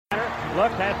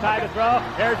Looks, has time to throw.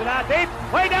 Here's it out deep.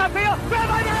 Way downfield.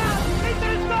 Grab by Brown. He's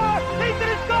going to score. He's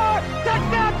going to score.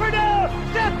 Touchdown Purdue.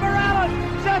 Seth Morales.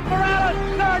 Seth Morales.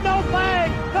 There are no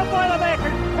flags. The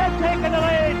Boilermakers have taken the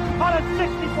lead on a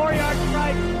 64-yard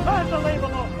strike.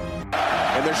 Unbelievable.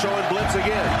 And they're showing blitz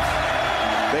again.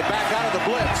 They back out of the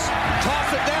blitz. Toss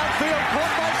it downfield.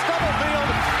 Caught by Stubblefield.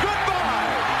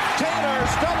 Goodbye. Taylor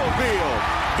Stubblefield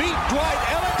beat Dwight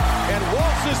Ellett and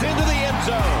waltzes into the end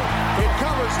zone. It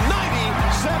covers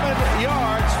 97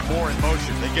 yards. Moore in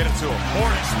motion. They get it to him.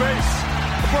 Moore in space.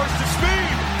 A burst of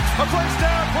speed. A first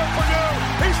down for Purdue.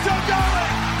 He's still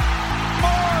going.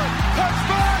 Moore.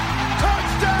 Touchback.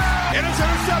 Touchdown. It is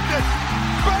intercepted.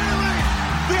 Bailey.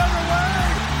 The other way.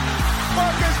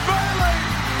 Marcus Bailey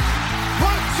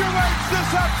punctuates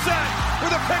this upset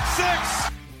with a pick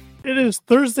six. It is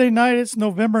Thursday night. It's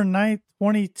November 9th,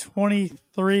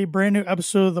 2023. Brand new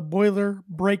episode of the Boiler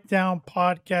Breakdown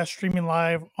podcast, streaming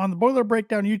live on the Boiler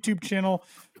Breakdown YouTube channel,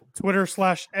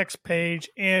 Twitter/X page,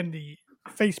 and the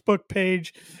Facebook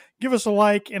page. Give us a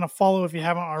like and a follow if you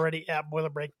haven't already at Boiler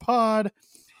Break Pod.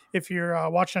 If you're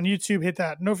watching on YouTube, hit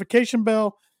that notification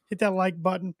bell, hit that like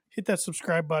button, hit that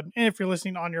subscribe button. And if you're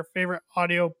listening on your favorite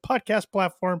audio podcast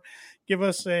platform, give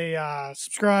us a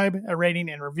subscribe, a rating,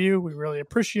 and review. We really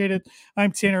appreciate it.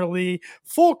 I'm Tanner Lee.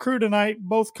 Full crew tonight.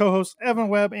 Both co-hosts Evan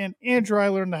Webb and Andrew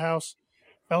Eiler in the house.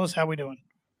 Fellas, how we doing?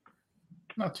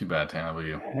 Not too bad, Tanner. How about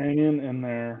you? Hanging in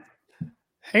there.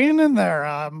 Hanging in there.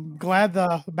 I'm glad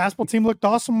the basketball team looked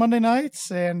awesome Monday nights,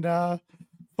 and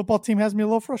football team has me a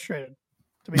little frustrated.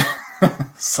 To be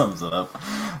Sums it up.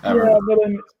 Yeah, but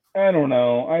I don't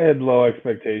know. I had low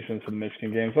expectations for the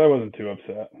Michigan game, so I wasn't too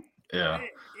upset. Yeah.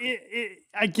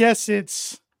 I guess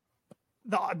it's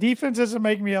the defense isn't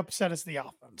making me upset. It's the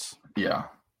offense. Yeah.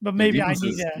 But maybe I need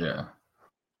need to.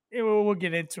 Yeah. We'll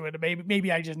get into it.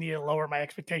 Maybe I just need to lower my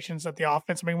expectations at the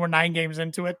offense. I mean, we're 9 games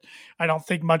into it. I don't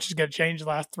think much is going to change the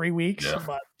last 3 weeks. Yeah.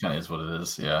 But Kind of is what it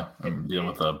is. Yeah. I'm dealing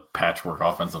with a patchwork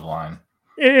offensive line.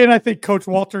 And I think Coach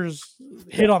Walters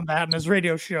hit on that in his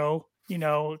radio show. You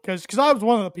know, because I was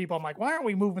one of the people. I'm like, why aren't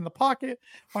we moving the pocket?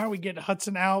 Why aren't we getting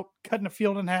Hudson out, cutting the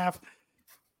field in half?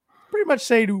 Pretty much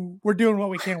saying we're doing what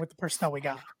we can with the personnel we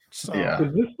got. So Yeah.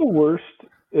 Is this the worst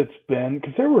it's been?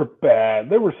 Because there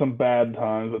were some bad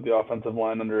times with the offensive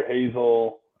line under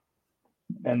Hazel,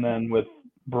 and then with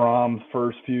Brom's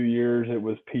first few years, it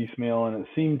was piecemeal, and it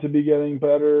seemed to be getting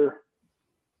better.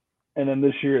 And then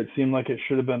this year, it seemed like it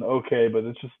should have been okay, but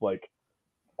it's just like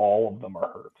all of them are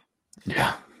hurt.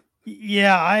 Yeah.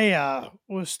 Yeah, I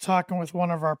was talking with one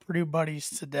of our Purdue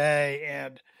buddies today,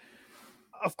 and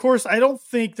of course, I don't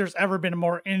think there's ever been a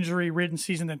more injury-ridden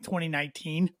season than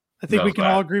 2019. I think we can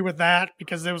all agree with that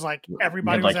because it was like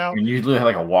everybody was out. You usually had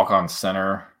like a walk-on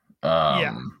center,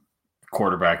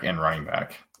 quarterback, and running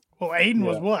back. Well, Aiden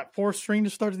was what, 4th string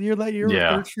to start the year that year,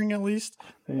 Yeah. or 3rd string at least.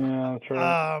 Yeah, that's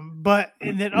right. But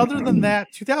and then other than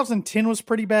that, 2010 was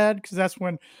pretty bad because that's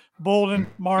when Bolden,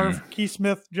 Marv, Keith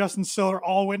Smith, Justin Siller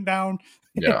all went down.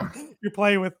 Yeah. You're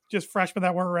playing with just freshmen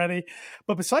that weren't ready.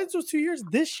 But besides those 2 years,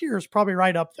 this year is probably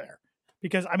right up there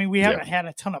because, I mean, we haven't had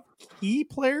a ton of key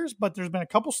players, but there's been a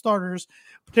couple starters,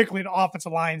 particularly the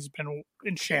offensive line has been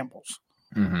in shambles.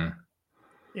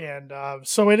 Mm-hmm. And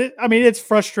so it's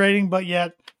frustrating, but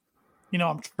yet, you know,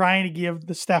 I'm trying to give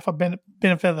the staff a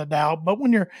benefit of the doubt. But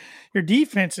when your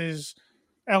defense is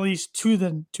at least to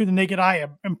the naked eye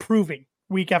improving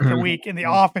week after week, and the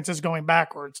offense is going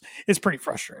backwards, it's pretty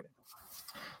frustrating.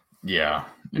 Yeah.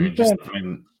 Defense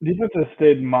has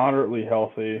stayed moderately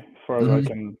healthy, as far as I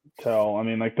can tell. I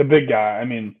mean, like the big guy. I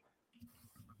mean,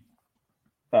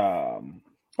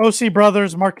 OC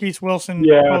brothers, Marquise Wilson,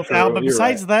 both out. But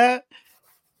besides that,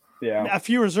 a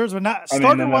few reserves, but not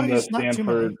starter-wise, not too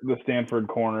many. The Stanford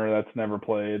corner that's never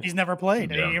played. He's never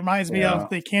played. Yeah. He reminds me of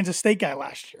the Kansas State guy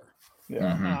last year.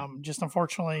 Yeah. Just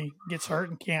unfortunately gets hurt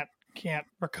and can't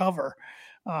recover.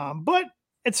 But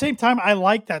at the same time, I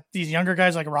like that these younger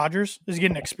guys like Rogers is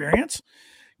getting experience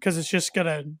because it's just going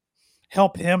to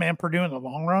help him and Purdue in the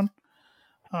long run.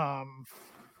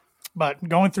 But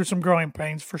going through some growing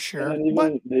pains for sure. And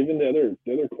even the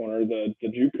other corner, the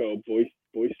JUCO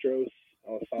Boistros,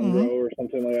 Alessandro or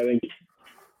something like that.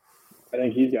 I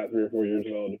think he's got 3 or 4 years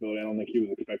of eligibility. I don't think he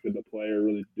was expected to play or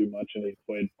really do much, and he's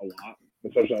played a lot,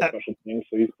 especially on special teams.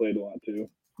 So he's played a lot too.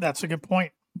 That's a good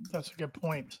point.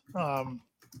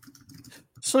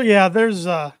 So yeah, there's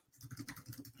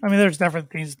definitely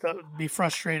things to be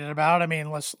frustrated about. I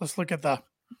mean, let's look at the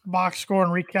box score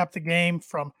and recap the game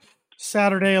from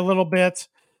Saturday a little bit,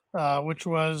 which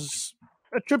was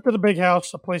a trip to the Big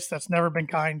House, a place that's never been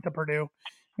kind to Purdue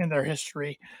in their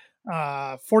history.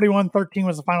 41-13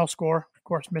 was the final score. Of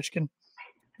course, Michigan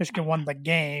Michigan won the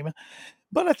game.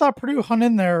 But I thought Purdue hung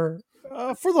in there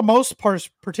for the most part,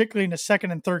 particularly in the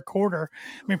second and third quarter.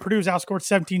 I mean, Purdue was outscored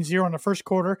 17-0 in the first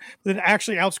quarter, but then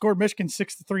actually outscored Michigan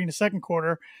 6-3 in the second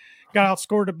quarter. Got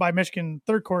outscored by Michigan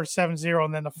third quarter 7-0,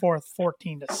 and then the fourth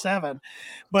 14-7.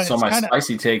 But so my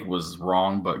spicy take was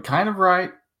wrong, but kind of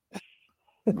right.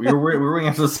 We were we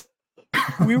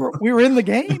were in the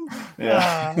game.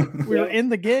 Yeah. We were in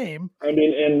the game. I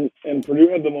mean, and Purdue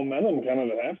had the momentum kind of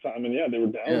at halftime, and they were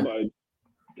down by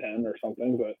 10 or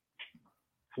something, but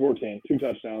 14, 2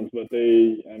 touchdowns. But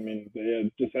they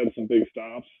had some big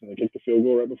stops, and they kicked the field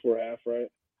goal right before half, right?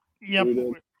 Yep.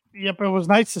 It was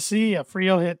nice to see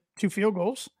Frio hit 2 field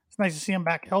goals. It's nice to see him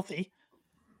back healthy.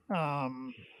 I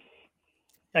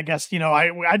guess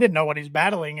I didn't know what he's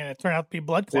battling, and it turned out to be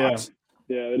blood clots.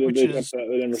 Yeah, they never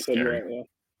said that. Yeah.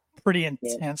 Pretty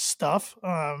intense stuff.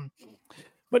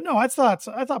 But no, I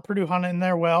thought Purdue hung in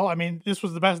there well. I mean, this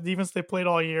was the best defense they played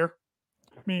all year.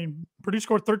 I mean, Purdue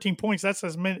scored 13 points. That's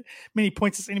as many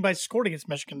points as anybody scored against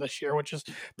Michigan this year, which is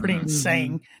pretty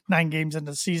insane. 9 games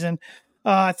into the season.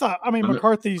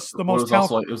 McCarthy's the most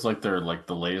talented. It was like their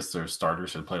the latest their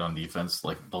starters had played on defense,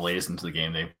 like the latest into the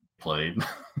game they played.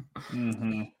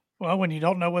 Mm-hmm. Well, when you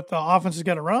don't know what the offense is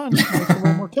going to run, it makes it a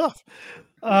little more tough.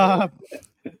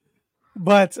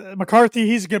 But McCarthy,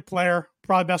 he's a good player,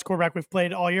 probably best quarterback we've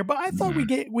played all year. But I thought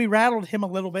we rattled him a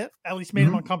little bit, at least made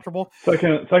him uncomfortable.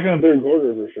 Second and third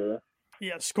quarter for sure.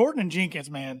 Yeah, Scorton and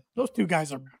Jenkins, man, those 2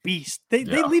 guys are beasts. They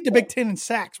lead the Big Ten in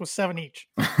sacks with 7 each.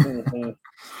 Mm-hmm.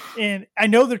 And I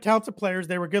know they're talented players.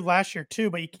 They were good last year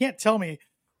too, but you can't tell me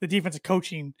the defensive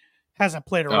coaching hasn't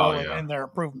played a role in their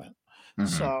improvement. Mm-hmm.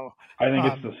 So I think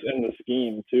it's in the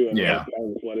scheme too. I mean,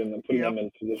 putting them in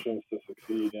positions to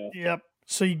succeed. Yeah. Yep.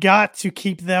 So you got to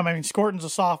keep them. I mean, Scorton's a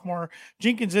sophomore.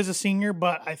 Jenkins is a senior,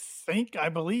 but I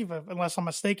believe, unless I'm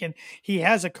mistaken, he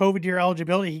has a COVID year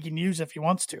eligibility he can use if he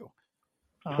wants to.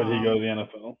 Could he go to the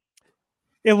NFL?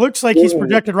 It looks like he's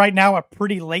projected right now a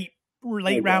pretty late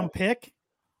round pick.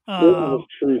 Scorton's a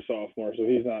true sophomore, so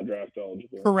he's not draft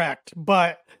eligible. Correct.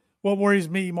 But what worries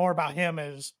me more about him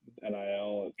is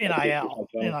NIL,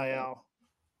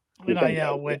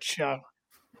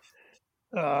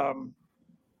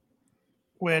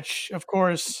 which of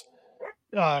course,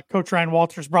 Coach Ryan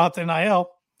Walters brought the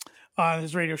NIL on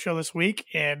his radio show this week,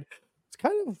 and it's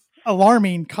kind of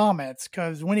alarming comments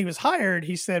because when he was hired,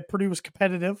 he said Purdue was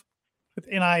competitive with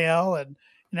NIL and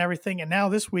everything, and now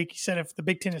this week he said if the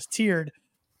Big Ten is tiered,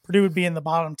 Purdue would be in the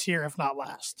bottom tier, if not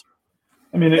last.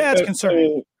 I mean, that's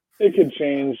concerning. It could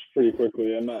change pretty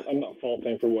quickly. I'm not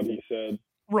faulting for what he said.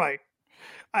 Right.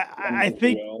 I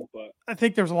think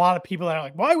there's a lot of people that are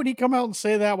like, why would he come out and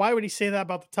say that? Why would he say that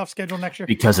about the tough schedule next year?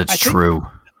 Because it's true.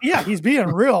 Yeah, he's being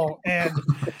real. And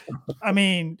I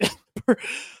mean,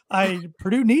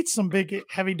 Purdue needs some big,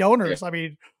 heavy donors. I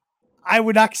mean, I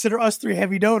would not consider us 3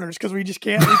 heavy donors because we just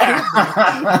can't. We can't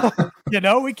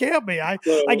we can't be. I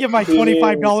give my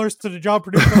 $25 to the job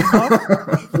Purdue comes up.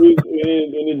 We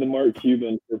need the Mark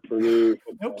Cuban for Purdue.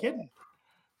 No kidding.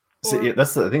 So,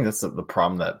 I think that's the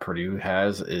problem that Purdue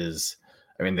has is,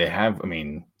 I mean,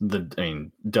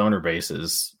 the donor base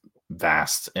is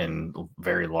vast and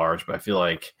very large, but I feel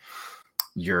like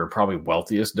your probably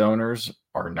wealthiest donors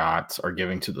are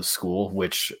giving to the school,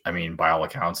 which, I mean, by all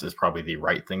accounts is probably the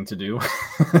right thing to do.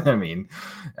 I mean,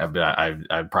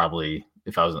 I'd probably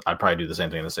do the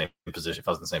same thing in the same position if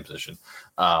I was in the same position.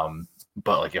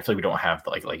 But like, I feel like we don't have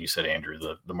like you said, Andrew,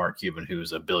 the Mark Cuban,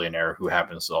 who's a billionaire who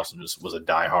happens to also just was a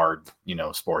diehard,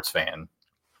 sports fan.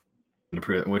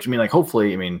 Which, I mean, like,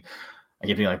 hopefully, I mean, I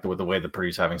get like with the way the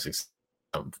Purdue's having success,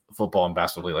 football and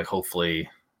basketball, like hopefully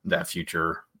that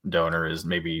future donor is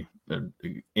maybe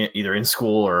either in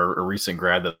school or a recent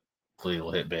grad that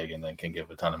will hit big and then can give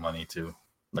a ton of money to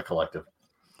the collective.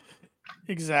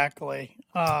 Exactly.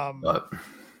 And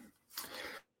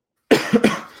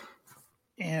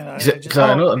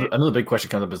I know the big question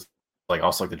comes up is like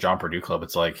also like the John Purdue Club.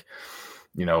 It's like,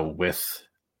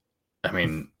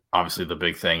 obviously the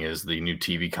big thing is the new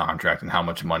TV contract and how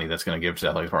much money that's going to give to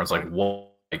athletic departments. Like, what?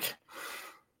 Like,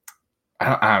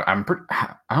 I don't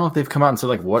know if they've come out and said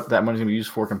like what that money's going to be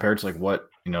used for compared to like what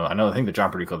I think the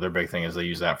John Purdue Club, their big thing is they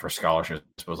use that for scholarships.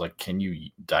 I suppose, like, can you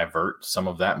divert some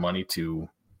of that money to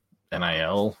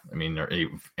NIL? I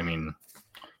mean,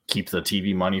 keep the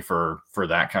TV money for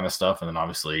that kind of stuff, and then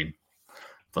obviously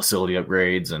facility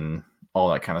upgrades and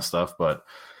all that kind of stuff. But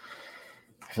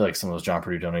I feel like some of those John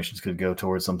Purdue donations could go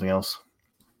towards something else.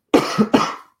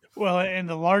 Well, and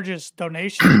the largest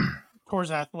donation towards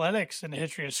athletics in the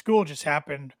history of school just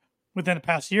happened within the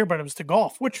past year, but it was to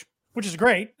golf, which which is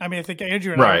great. I mean, I think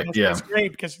Andrew and I, Right, yeah. that's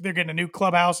great because they're getting a new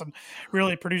clubhouse and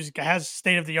really Purdue has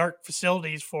state-of-the-art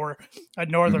facilities for a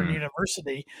northern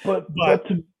university. But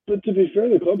to be fair,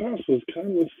 the clubhouse was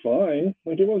fine.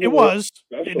 Like it was.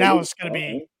 Special. And now it's going to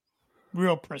be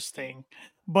real pristine.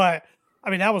 But I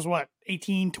mean, that was what,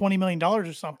 $18-20 million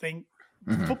or something.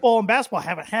 Football and basketball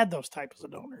haven't had those types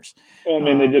of donors. Well, I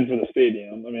mean, they did for the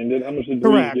stadium. I mean, how much did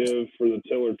Breeze give for the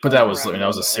Tiller? But that was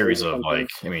a series of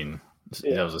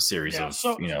that was a series of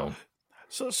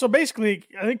So basically,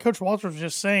 I think Coach Walter was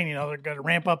just saying, they're going to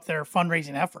ramp up their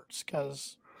fundraising efforts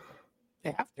because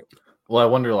they have to. Well, I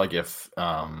wonder, like, if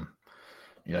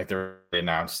like they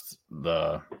announced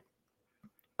the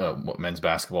men's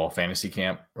basketball fantasy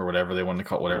camp or whatever they want to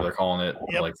call, whatever they're calling it.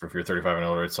 Yep. Like if you're 35 and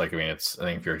older, it's like, I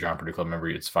think if you're a John Purdue Club member,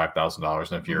 it's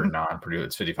 $5,000, and if you're non-Purdue,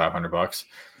 it's $5,500,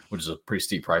 which is a pretty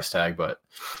steep price tag. But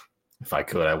if I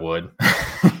could, I would.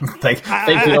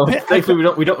 Thankfully,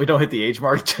 we don't hit the age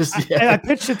mark just yet. I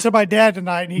pitched it to my dad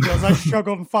tonight, and he goes, "I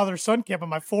struggled in father-son camp in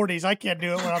my 40s. I can't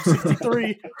do it when I'm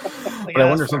 63." But I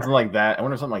wonder if something like that. I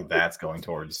wonder if something like that's going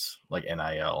towards like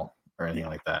NIL or anything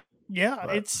like that. Yeah,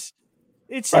 but it's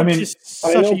I mean, just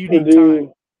such a unique Purdue,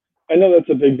 time. I know that's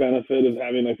a big benefit of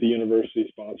having like the university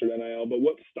sponsored NIL, but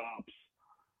what stops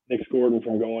Nick Gordon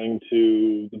from going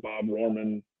to the Bob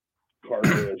Rorman car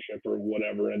dealership or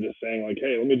whatever and just saying like,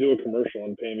 "Hey, let me do a commercial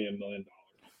and pay me $1 million."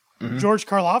 Mm-hmm. George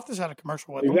Karlaftis had a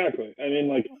commercial with him. Exactly. I mean,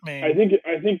 like, I think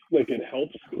like it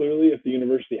helps clearly if the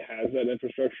university has that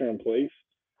infrastructure in place,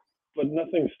 but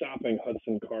nothing's stopping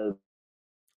Hudson Card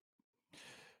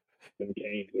and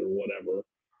Canes or whatever.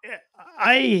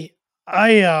 I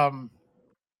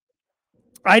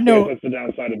know that's the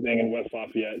downside of being in West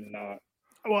Lafayette and not.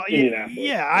 Well,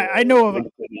 I know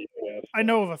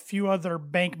of a few other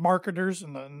bank marketers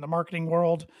in the marketing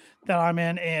world that I'm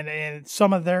in, and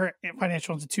some of their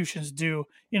financial institutions do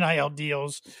NIL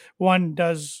deals. One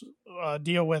does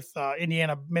deal with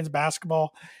Indiana men's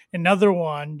basketball. Another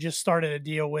one just started a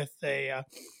deal with a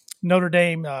Notre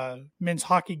Dame men's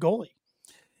hockey goalie.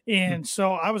 And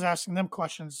so I was asking them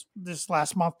questions this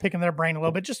last month, picking their brain a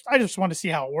little bit. I just wanted to see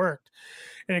how it worked.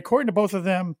 And according to both of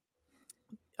them,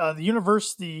 the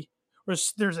university,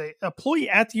 there's an employee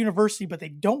at the university, but they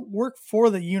don't work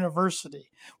for the university,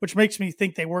 which makes me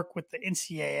think they work with the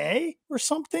NCAA or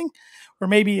something, or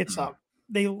maybe it's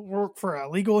they work for a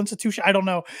legal institution. I don't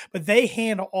know, but they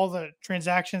handle all the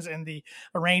transactions and the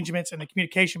arrangements and the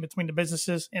communication between the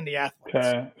businesses and the athletes.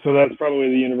 Okay, so that's probably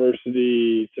the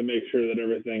university to make sure that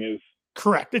everything is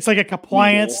correct. It's like a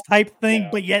compliance type thing,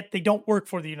 but yet they don't work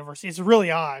for the university. It's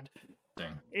really odd.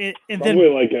 It's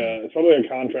probably a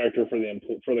contractor for the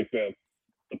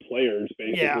players,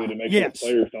 basically, to make sure the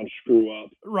players don't screw up,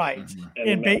 right?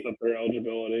 And mess up their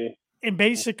eligibility. And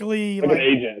basically, like an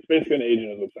agent. It's basically an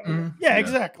agent, is what it sounds like. Yeah,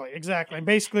 exactly. And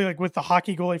basically, like with the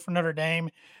hockey goalie for Notre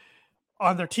Dame,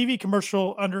 on their TV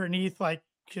commercial underneath, like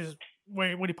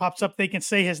when he pops up, they can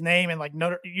say his name and like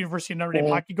University of Notre Dame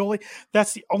hockey goalie.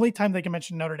 That's the only time they can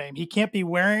mention Notre Dame. He can't be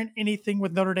wearing anything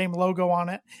with Notre Dame logo on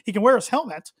it. He can wear his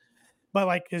helmet. But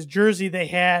like his jersey, they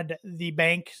had the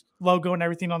bank logo and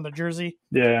everything on the jersey.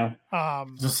 Yeah.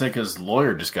 Just say because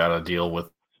lawyer just got a deal with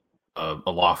a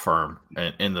law firm,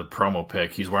 and in the promo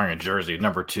pic, he's wearing a jersey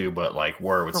number 2, but like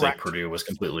where it would say Purdue was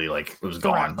completely like it was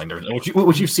gone. Like there's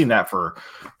which you've seen that for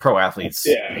pro athletes.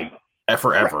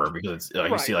 Forever, because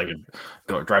it's you see like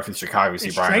drive through Chicago, you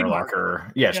see Brian Urlacher.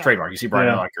 It's trademark. You see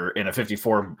Brian Urlacher in a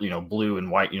 54, blue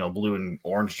and white, blue and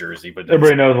orange jersey, but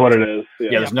everybody knows what it is.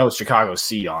 There's no Chicago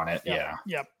C on it.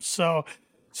 Yep. So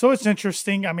it's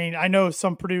interesting. I mean, I know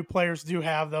some Purdue players do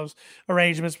have those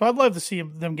arrangements, but I'd love to see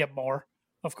them get more.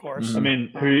 Of course. I mean,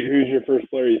 who's your first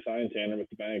player you signed, Tanner, with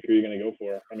the bank? Who are you going to go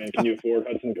for? I mean, can you afford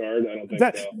Hudson Card? I don't think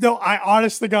so. No, I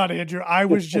honest to God, Andrew, I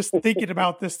was just thinking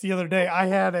about this the other day. I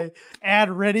had a ad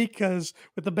ready because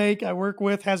with the bank I work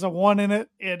with has a 1 in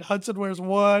it, and Hudson wears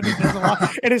 1, and there's a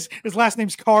lot, and his last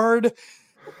name's Card.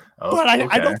 But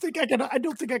I don't think I can. I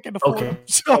don't think I can afford him.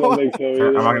 So. I don't think so either.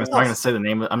 I'm not going to say the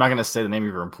name. I'm not going to say the name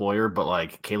of your employer. But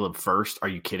like Caleb First, are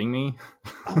you kidding me?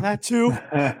 That too. We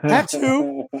just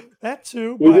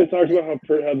talked about how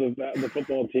the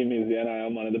football team needs the NIL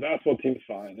money. The basketball team's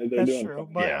fine. They're doing true.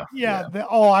 But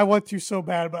I want to so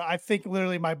bad, but I think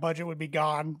literally my budget would be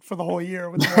gone for the whole year.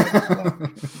 With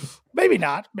maybe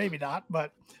not,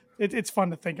 but it's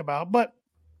fun to think about. But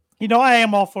I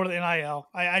am all for the NIL.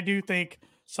 I do think.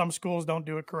 Some schools don't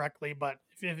do it correctly, but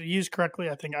if used correctly,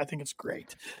 I think it's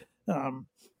great. Going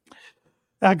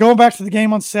back to the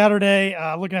game on Saturday,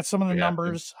 looking at some of the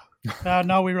numbers.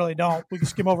 No, we really don't. We can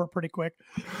skim over it pretty quick.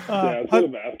 Let's go to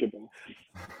basketball.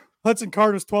 Hudson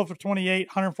Card was 12 for 28,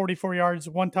 144 yards,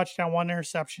 1 touchdown, 1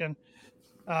 interception.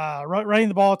 Running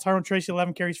the ball, Tyrone Tracy,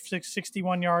 11 carries for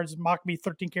 61 yards. Mockbee,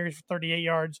 13 carries for 38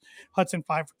 yards. Hudson,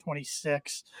 5 for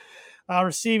 26.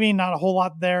 Receiving, not a whole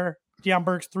lot there. Deion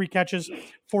Burks, 3 catches,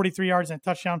 43 yards and a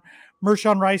touchdown.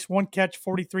 Mershawn Rice, 1 catch,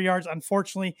 43 yards.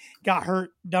 Unfortunately, got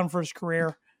hurt, done for his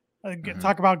career.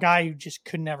 Talk about a guy who just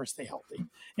could never stay healthy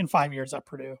in 5 years at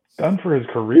Purdue. Done for his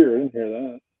career. I didn't hear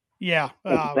that. Yeah.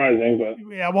 That's surprising,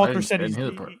 but yeah, Walter said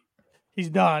he's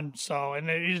done. So, and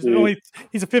he's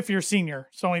a 5th-year senior.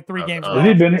 So only 3 games. Has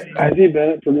he been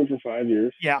at Purdue for 5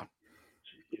 years? Yeah.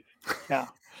 Jeez.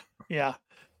 Yeah.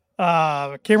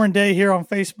 Cameron Day here on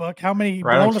Facebook. How many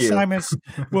blown assignments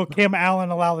will Cam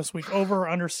Allen allow this week? Over or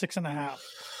under 6.5?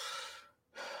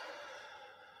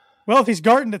 Well, if he's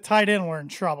guarding the tight end, we're in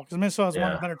trouble because Minnesota has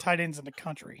one of the better tight ends in the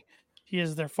country. He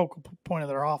is their focal point of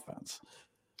their offense.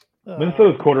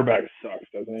 Minnesota's quarterback sucks,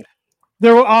 doesn't he?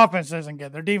 Their offense isn't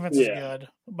good. Their defense is good,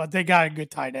 but they got a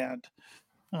good tight end.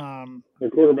 Their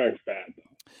quarterback's bad.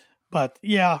 But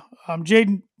yeah,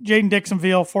 Jaden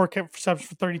Dixonville, 4 receptions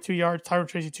for 32 yards. Tyrone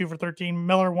Tracy, 2 for 13.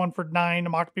 Miller, 1 for 9.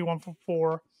 Mockbee, 1 for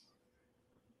 4.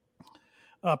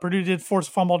 Purdue did force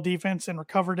a fumble defense and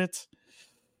recovered it.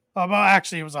 Well,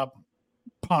 actually, it was a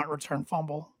punt return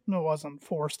fumble. It wasn't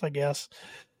forced, I guess.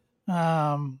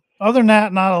 Other than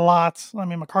that, not a lot. I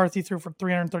mean, McCarthy threw for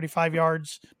 335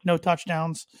 yards, no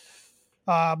touchdowns.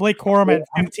 Blake Corum had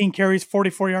 15 carries,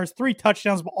 44 yards, 3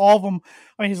 touchdowns, but all of them,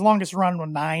 I mean, his longest run was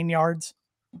 9 yards.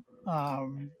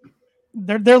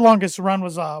 Their longest run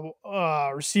was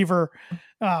a receiver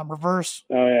reverse.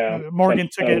 Oh, yeah. Morgan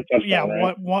took it.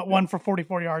 Right? One for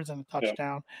 44 yards and a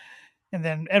touchdown. Yeah. And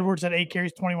then Edwards had 8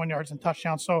 carries, 21 yards and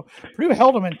touchdown. So Purdue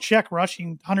held him in check,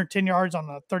 rushing 110 yards on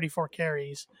the 34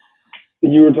 carries.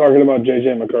 You were talking about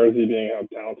J.J. McCarthy being how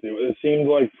talented. It seemed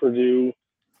like Purdue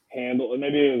handled.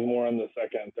 Maybe it was more in the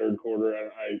second and third quarter.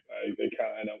 I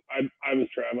was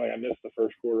trying. I missed the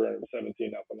first quarter and it was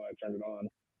 17-0 when I turned it on.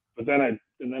 But then it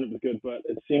was good. But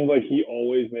it seemed like he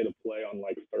always made a play on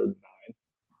like 3rd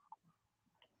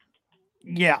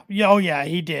and 9. Yeah. Oh yeah,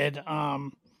 he did.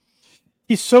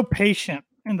 He's so patient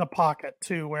in the pocket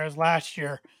too. Whereas last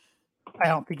year, I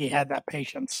don't think he had that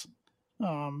patience.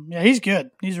 Yeah, he's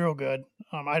good. He's real good.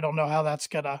 I don't know how that's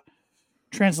gonna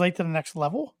translate to the next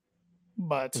level,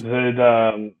 but is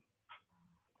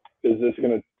this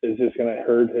gonna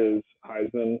hurt his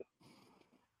Heisman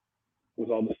with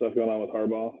all the stuff going on with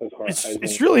Harbaugh?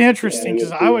 It's really interesting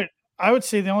because I would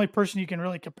say the only person you can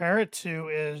really compare it to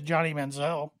is Johnny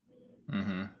Manziel.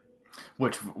 Mm-hmm.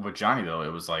 Which with Johnny though,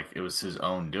 it was his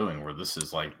own doing. Where this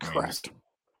is like correct.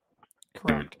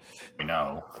 We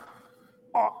know.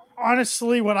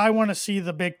 Honestly, what I want to see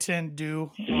the Big Ten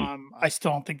do, I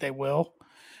still don't think they will.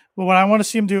 But what I want to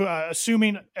see them do,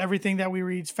 assuming everything that we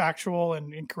read is factual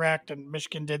and incorrect, and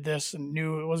Michigan did this and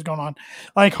knew it was going on,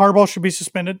 I think Harbaugh should be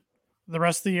suspended the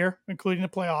rest of the year, including the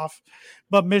playoff.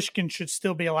 But Michigan should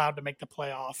still be allowed to make the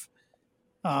playoff.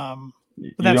 But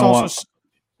that's also.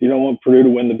 You don't want Purdue to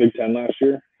win the Big Ten last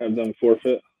year? Have them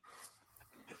forfeit?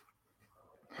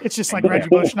 It's just like Reggie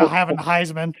Bush not having the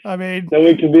Heisman. I mean, then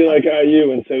we could be like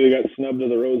IU and say we got snubbed to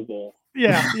the Rose Bowl.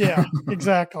 Yeah,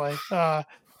 exactly.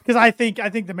 Because I think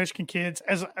the Michigan kids,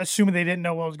 assuming they didn't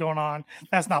know what was going on,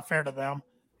 that's not fair to them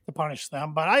to punish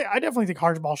them. But I definitely think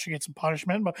Harbaugh should get some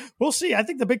punishment. But we'll see. I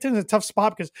think the Big Ten is a tough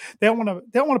spot because they don't want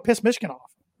to piss Michigan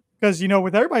off. Because,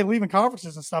 with everybody leaving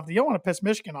conferences and stuff, you don't want to piss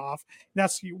Michigan off.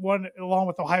 That's one, along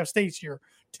with Ohio State's, your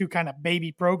 2 kind of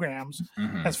baby programs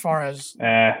as far as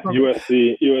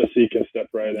USC can step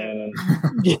right in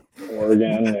and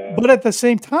Oregon. Yeah. But at the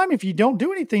same time, if you don't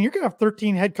do anything, you're going to have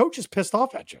 13 head coaches pissed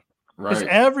off at you. Because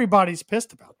everybody's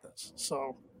pissed about this.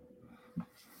 So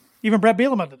even Brett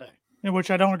Bielema today, in which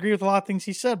I don't agree with a lot of things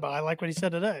he said, but I like what he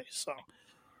said today. So.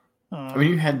 I mean,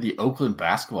 you had the Oakland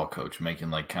basketball coach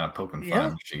making kind of poking fun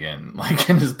of Michigan,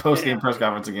 in his post-game press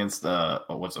conference against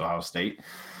Ohio State.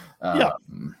 Yeah.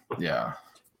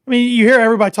 I mean, you hear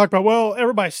everybody talk about, well,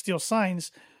 everybody steals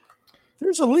signs.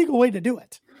 There's a legal way to do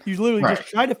it. You literally just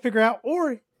try to figure out,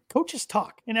 or coaches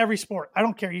talk in every sport. I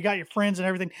don't care. You got your friends and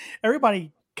everything.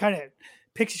 Everybody kind of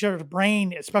picks each other's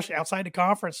brain, especially outside the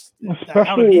conference.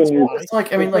 Especially when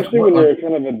you're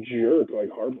kind of a jerk like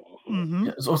Harbaugh. Mm-hmm.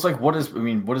 Yeah, so it's like, what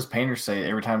does Painter say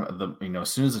every time as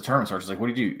soon as the tournament starts? It's like,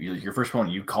 what do you do? Your first one,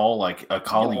 you call a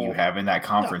colleague you have in that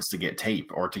conference to get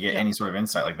tape or to get any sort of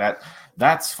insight like that.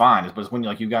 That's fine. But it's when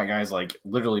you got guys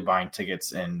literally buying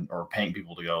tickets or paying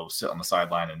people to go sit on the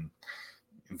sideline and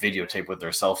videotape with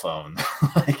their cell phone.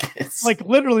 It's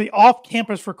literally off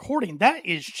campus recording. That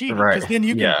is cheating. Right. Because then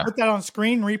you can put that on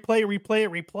screen,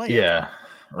 replay it. Yeah.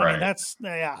 Right. I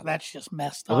mean, that's just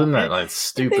messed Other up. than that, like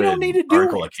stupid they don't need to do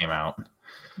article it. that came out.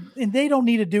 And they don't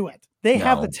need to do it. They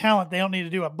have the No. talent. They don't need to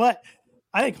do it. But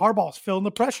I think Harbaugh's feeling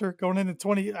the pressure going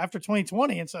into after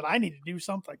 2020 and said, I need to do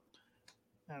something.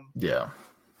 And Yeah.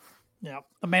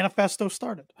 the manifesto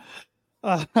started.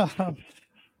 But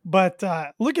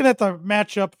looking at the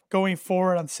matchup going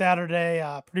forward on Saturday,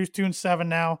 Purdue's 2-7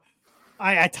 now.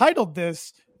 I titled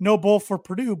this "No Bowl for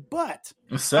Purdue," but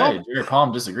Jerry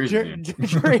Palm disagrees with you.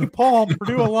 Jerry Palm,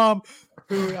 Purdue alum,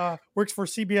 who works for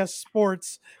CBS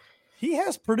Sports, he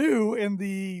has Purdue in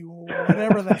the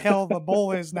whatever the hell the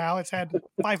bowl is now. It's had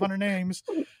 500 names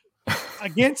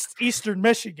against Eastern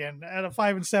Michigan at a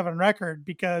 5-7 record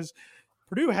because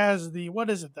Purdue has the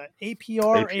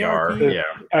APR, ARP, yeah,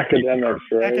 academics,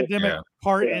 right? academic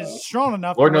part is strong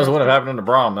enough. Lord knows what would have happened to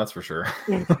Brom, that's for sure.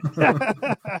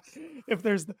 If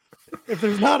there's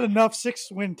not enough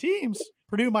 6-win teams,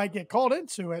 Purdue might get called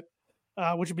into it,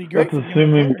 which would be great. That's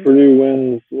assuming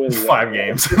Purdue wins 5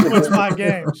 games. Wins 5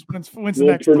 games. Wins the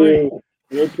next 3.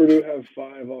 Will Purdue have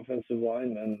 5 offensive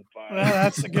linemen?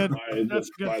 That's a good point.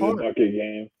 Bucket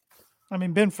game. I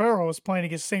mean, Ben Farrell was playing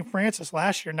against St. Francis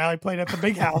last year. Now he played at the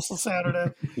Big House on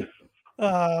Saturday.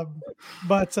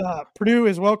 But Purdue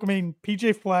is welcoming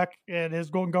PJ Fleck, and his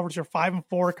Golden Gophers are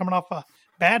 5-4, coming off a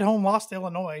bad home loss to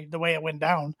Illinois, the way it went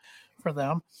down for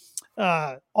them.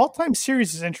 All-time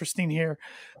series is interesting here.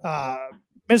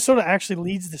 Minnesota actually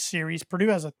leads the series. Purdue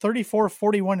has a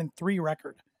 34-41-3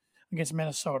 record against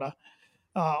Minnesota.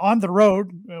 On the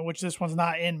road, which this one's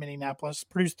not in Minneapolis,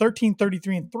 Purdue's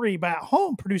 13-33-3, but at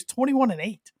home, Purdue's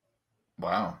 21-8.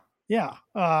 Wow. Yeah.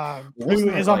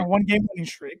 Purdue is on a 1-game winning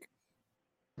streak.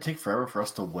 It take forever for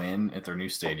us to win at their new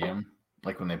stadium,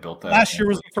 like when they built that. Last year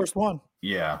was the first one.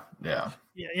 Yeah.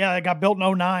 It got built in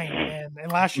 2009,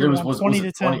 and last year it was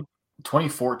 20-10.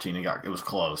 2014, it was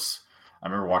close. I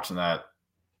remember watching that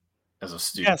as a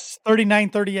student. Yes,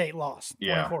 39-38 loss.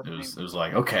 Yeah, it was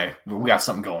like, okay, we got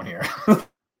something going here.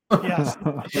 Yes,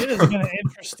 it has been an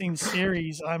interesting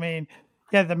series. I mean,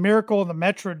 the Miracle in the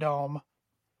Metrodome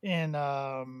in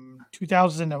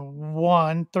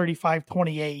 2001,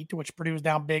 35-28, which Purdue was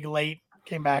down big late,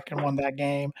 came back and won that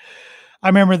game. I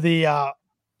remember the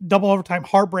double overtime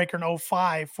heartbreaker in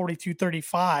 05,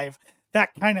 42-35.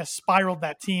 That kind of spiraled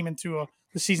that team into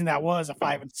the season that was a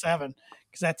 5-7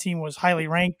 because that team was highly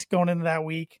ranked going into that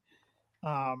week.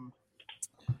 A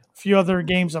few other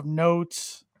games of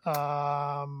note.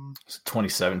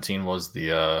 2017 was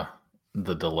the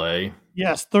delay.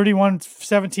 Yes,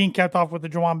 31-17 capped off with the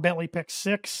Jawan Bentley pick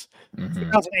 6.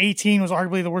 2018 was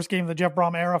arguably the worst game of the Jeff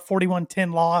Brom era,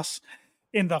 41-10 loss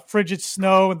in the frigid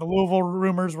snow, and the Louisville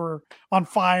rumors were on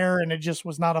fire, and it just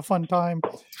was not a fun time.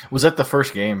 Was that the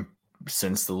first game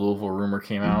since the Louisville rumor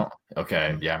came out?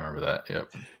 Okay, yeah, I remember that.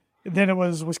 Yep. Then it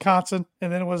was Wisconsin,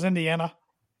 and then it was Indiana.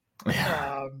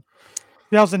 Yeah.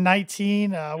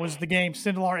 2019 was the game.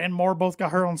 Sindelar and Moore both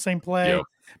got hurt on the same play. Yep.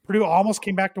 Purdue almost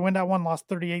came back to win that one, lost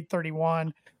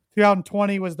 38-31.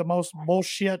 2020 was the most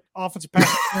bullshit offensive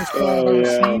pass I've ever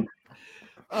seen.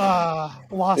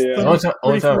 Lost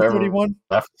 34-31.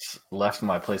 Left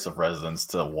my place of residence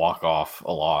to walk off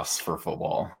a loss for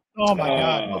football. Oh my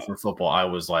God. For football, I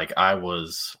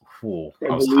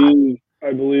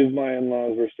believe my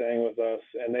in-laws were staying with us,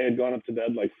 and they had gone up to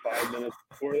bed like 5 minutes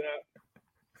before that.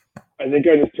 I think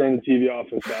I just turned the TV off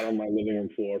and sat on my living room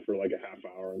floor for like a half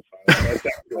hour in silence.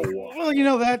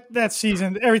 Well, that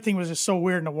season, everything was just so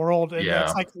weird in the world. And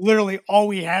it's like literally all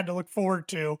we had to look forward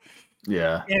to.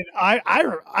 Yeah. And I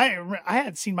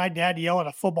hadn't seen my dad yell at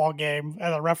a football game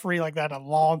at a referee like that in a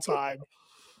long time.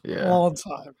 Yeah. Long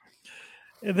time.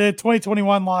 And then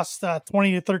 2021 lost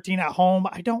 20-13 at home.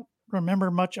 I don't remember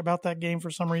much about that game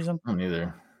for some reason. Me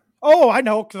neither. Oh, I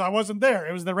know, because I wasn't there.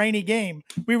 It was the rainy game.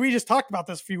 We just talked about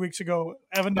this a few weeks ago.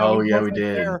 Evan, we did.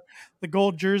 There, the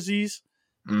gold jerseys.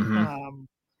 Mm-hmm.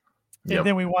 And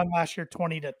then we won last year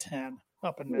 20-10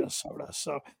 up in Minnesota.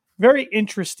 So very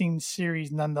interesting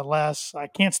series nonetheless. I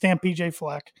can't stand PJ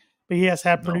Fleck, but he has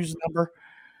had Purdue's number.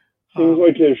 Seems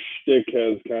like his shtick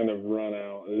has kind of run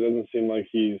out. It doesn't seem like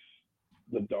he's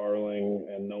the darling,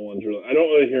 and no one's really – I don't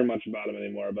really hear much about him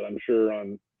anymore, but I'm sure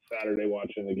on Saturday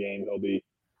watching the game he'll be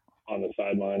on the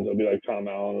sidelines. It'll be like Tom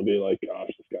Allen will be like, gosh,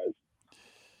 this guy's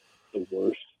the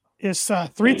worst. It's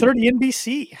 3:30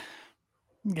 NBC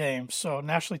game, so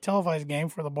nationally televised game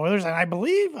for the Boilers, and I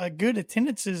believe a good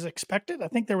attendance is expected. I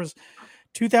think there was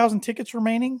 2,000 tickets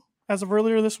remaining as of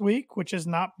earlier this week, which is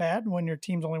not bad when your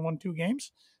team's only won 2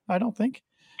 games, I don't think.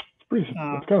 It's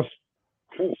kind of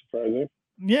surprising.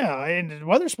 Yeah, and the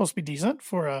weather's supposed to be decent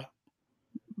for a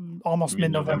almost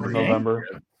mid-November game.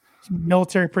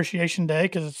 Military Appreciation Day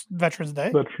because it's Veterans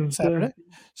Day, Saturday. Day.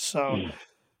 So,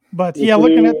 but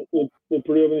looking at will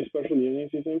Purdue have any special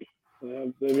unions? You think?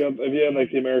 Have you had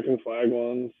like the American flag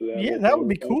ones? That would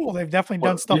be cool. They've definitely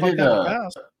done stuff like that in the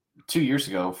past. 2 years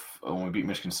ago, when we beat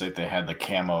Michigan State, they had the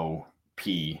camo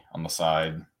P on the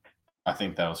side. I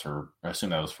think that was I assume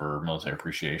that was for military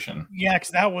appreciation. Yeah, because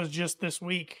that was just this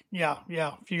week. Yeah,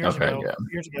 a few years ago.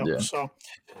 Yeah. So,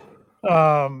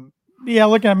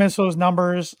 looking at Minnesota's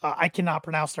numbers, I cannot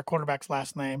pronounce their quarterback's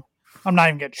last name. I'm not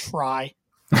even going to try.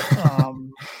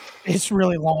 It's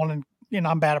really long, and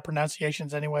I'm bad at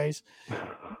pronunciations anyways.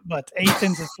 But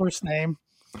Athan's his first name.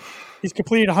 He's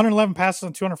completed 111 passes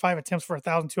on 205 attempts for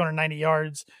 1,290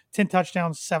 yards, 10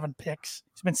 touchdowns, 7 picks.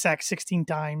 He's been sacked 16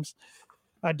 times.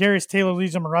 Darius Taylor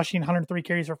leads him in rushing, 103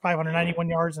 carries for 591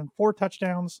 yards and 4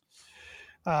 touchdowns.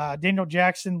 Daniel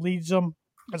Jackson leads them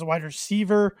as a wide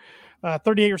receiver,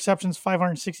 38 receptions,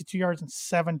 562 yards, and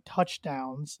 7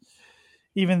 touchdowns.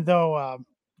 Even though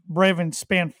Braven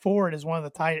Spanford is one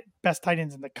of the best tight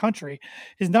ends in the country,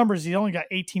 his numbers, he only got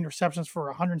 18 receptions for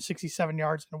 167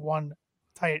 yards and one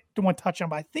touchdown,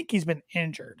 but I think he's been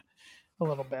injured a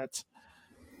little bit.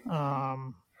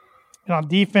 And on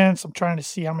defense, I'm trying to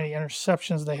see how many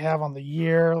interceptions they have on the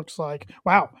year. Looks like,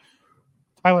 wow,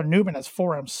 Tyler Newman has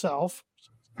 4 himself.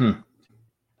 It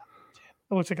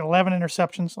looks like 11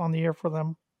 interceptions on the year for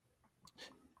them.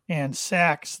 And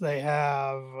sacks, they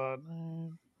have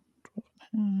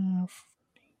 15,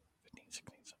 16,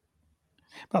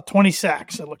 about 20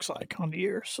 sacks, it looks like, on the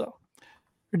year. So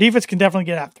their defense can definitely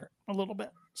get after it a little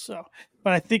bit. So,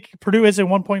 but I think Purdue is a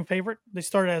 1-point favorite. They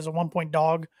started as a 1-point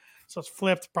dog. So it's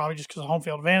flipped probably just because of home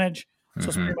field advantage. So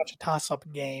it's pretty much a toss-up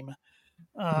game.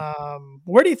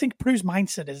 Where do you think Purdue's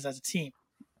mindset is as a team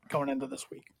going into this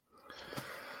week?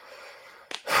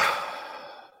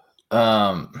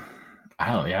 I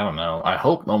don't know. I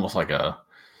hope almost like a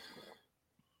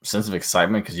sense of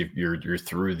excitement because you're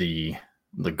through the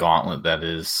gauntlet that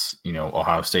is,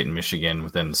 Ohio State and Michigan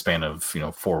within the span of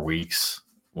 4 weeks.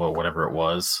 Well, whatever it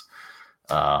was.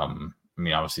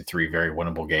 Obviously 3 very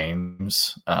winnable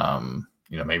games.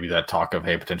 Maybe that talk of,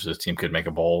 hey, potentially this team could make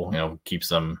a bowl, keeps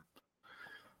them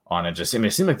on it. It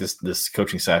seemed like this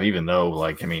coaching staff, even though,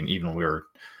 even when we were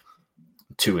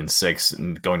 2-6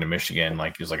 and going to Michigan,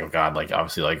 it was like, oh God,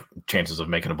 obviously chances of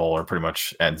making a bowl are pretty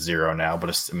much at 0 now. But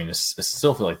it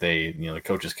still feel like they, the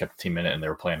coaches kept the team in it and they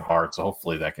were playing hard. So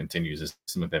hopefully that continues. It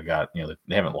seems like they've got,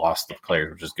 they haven't lost the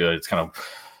players, which is good. It's kind of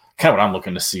what I'm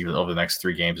looking to see over the next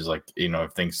 3 games is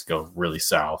if things go really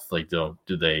south, do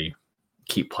they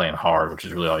keep playing hard, which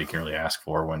is really all you can really ask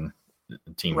for when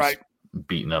the team's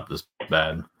beaten up this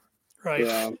bad. Right.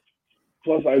 Yeah.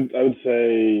 Plus, I would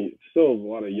say still a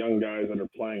lot of young guys that are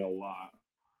playing a lot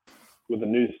with a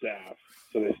new staff,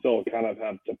 so they still kind of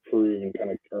have to prove and kind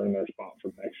of earn their spot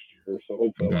for next year. So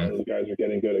hopefully a lot of those guys are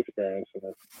getting good experience and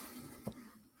are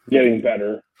getting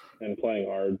better and playing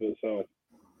hard. But so.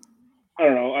 I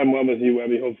don't know. I'm with you,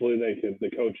 Webby. Hopefully the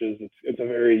coaches, it's a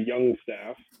very young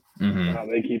staff. How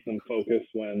they keep them focused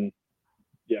when,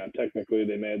 technically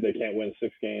they can't win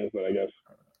 6 games, but I guess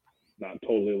not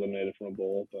totally eliminated from a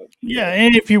bowl. But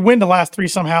and if you win the last 3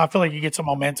 somehow, I feel like you get some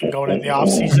momentum going into the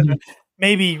offseason and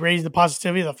maybe raise the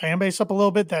positivity of the fan base up a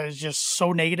little bit. That is just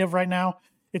so negative right now.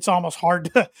 It's almost hard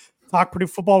to talk Purdue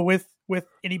football with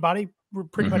anybody. We're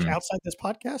pretty much outside this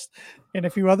podcast and a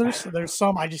few others. There's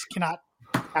some I just cannot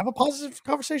have a positive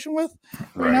conversation with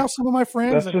right now. Some of my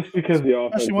friends, that's just because the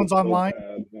offense, especially ones online,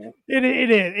 bad, yeah.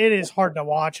 it is hard to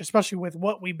watch, especially with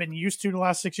what we've been used to the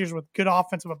last 6 years with good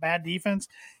offense and a bad defense.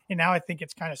 And now I think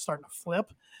it's kind of starting to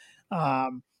flip.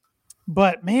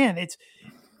 But man,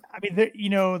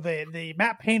 the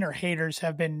Matt Painter haters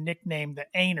have been nicknamed the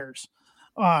Ainers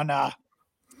on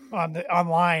the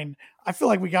online. I feel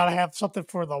like we got to have something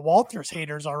for the Walters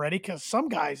haters already because some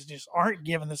guys just aren't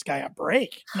giving this guy a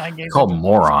break. 9 games. Called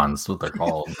morons, what they're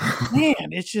called. Man,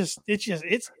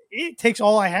 it takes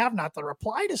all I have not to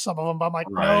reply to some of them. But I'm like,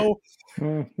 no,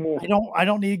 I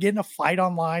don't need to get in a fight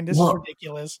online. This is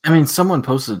ridiculous. Someone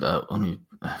posted. Let me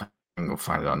go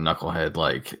find it on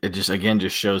Knucklehead. It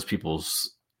just shows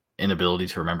people's inability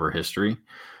to remember history.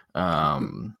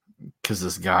 Because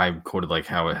this guy quoted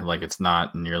how it's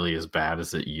not nearly as bad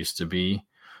as it used to be.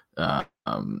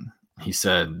 He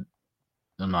said,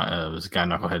 this guy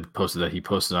Knucklehead posted that he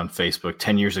posted on Facebook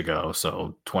 10 years ago,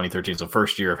 so 2013, so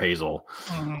first year of Hazel.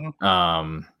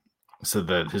 Said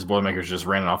that his Boilermakers just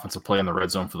ran an offensive play in the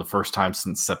red zone for the first time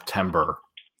since September.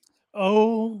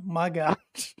 Oh my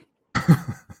gosh!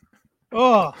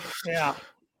 Oh yeah.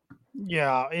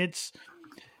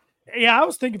 I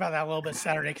was thinking about that a little bit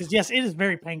Saturday because, yes, it is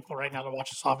very painful right now to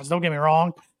watch this offense. Don't get me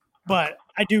wrong. But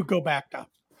I do go back to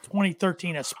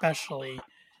 2013 especially,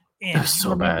 and It was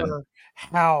so bad. remember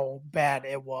how bad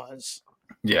it was.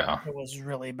 Yeah. It was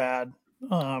really bad.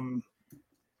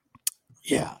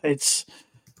 Yeah, it's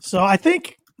so I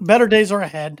think better days are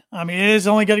ahead. I mean, it is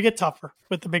only going to get tougher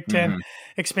with the Big Ten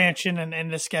expansion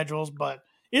and the schedules, but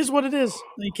it is what it is.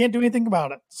 You can't do anything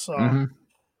about it. So,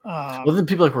 well, then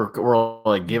people were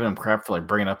like giving him crap for like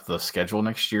bringing up the schedule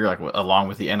next year, like along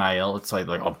with the NIL. It's like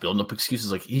all building up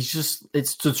excuses. Like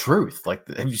it's the truth. Like,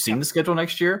 have you seen the schedule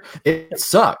next year? It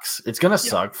sucks. It's gonna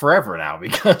suck forever now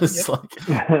because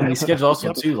and the schedule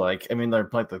also too. Like, I mean, they're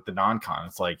like the non-con.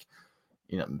 It's like,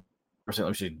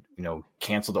 we should,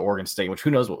 cancel the Oregon State, which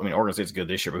who knows what, I mean, Oregon State's good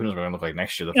this year, but who knows what they're going to look like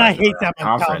next year. I hate that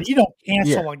mentality. You don't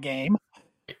cancel a game.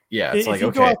 Yeah. It's if you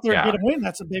go out there and get a win,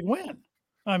 that's a big win.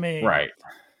 I mean, right.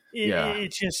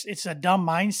 It's a dumb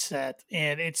mindset.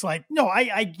 And it's like, no,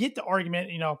 I get the argument,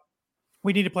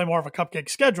 we need to play more of a cupcake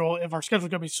schedule. If our schedule's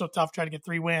going to be so tough, try to get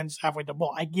 3 wins halfway to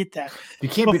bowl. I get that. You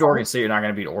can't beat Oregon State. You're not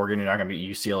going to beat Oregon. You're not going to beat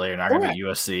UCLA. You're not going to beat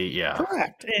USC. Yeah.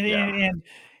 Correct. And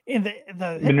you're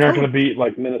not going to beat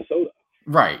like Minnesota.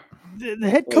 Right. The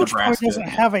head coach probably doesn't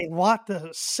have a lot to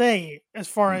say as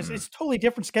far as it's totally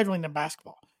different scheduling than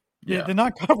basketball. Yeah. The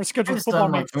non-conference schedule of football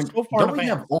makes so far don't we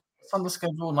have on the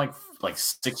schedule in like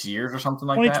 6 years or something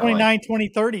like 2029, that?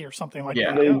 2030, or something like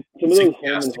that. Some of those home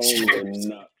and homes are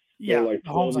nuts. Yeah, they're like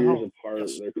 12 years apart.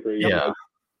 Yes. They're crazy. Yeah.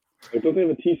 Like, don't they have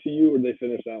a TCU where they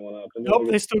finish that one up? Nope,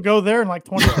 they still go there in like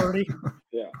 2030.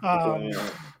 Yeah.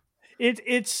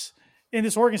 It's and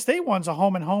this Oregon State one's a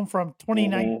home and home from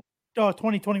 2021.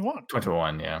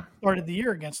 2021, yeah. Started the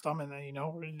year against them, and then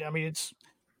I mean,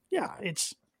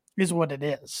 it's is what it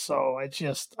is. So I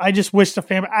just wish the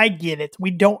family. I get it.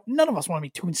 None of us want to be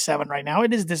 2-7 right now.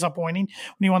 It is disappointing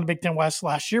when you won the Big Ten West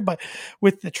last year, but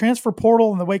with the transfer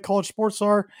portal and the way college sports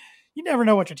are, you never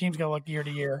know what your team's going to look year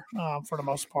to year for the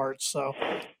most part. So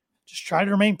just try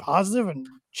to remain positive and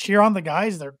cheer on the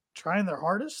guys. They're trying their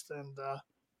hardest and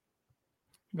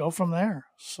go from there.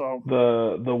 So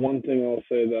the one thing I'll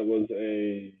say that was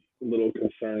a little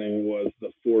concerning was the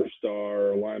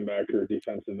 4-star linebacker,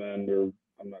 defensive end, or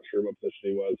I'm not sure what position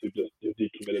he was, who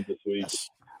decommitted this week. yes.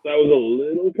 That was a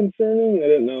little concerning. I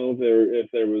didn't know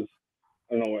if there was.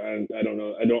 I don't know. I don't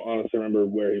know. I don't honestly remember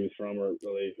where he was from or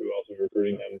really who else was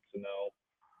recruiting him to know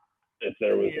if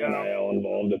there was NIL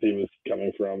involved, if he was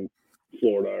coming from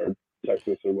Florida or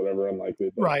Texas or whatever.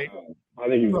 Unlikely. But, Right. I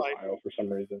think he was Ohio for some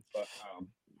reason. But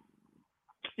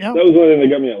yeah, that was one thing that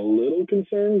got me a little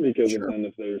concerned because then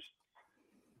if there's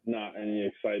not any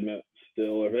excitement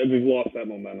still, if we've lost that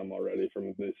momentum already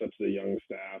from such the young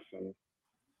staff and.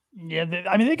 Yeah,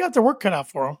 they got their work cut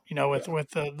out for them, with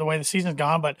the way the season's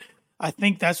gone. But I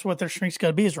think that's what their strength's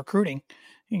going to be is recruiting,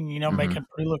 making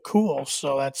Purdue look cool.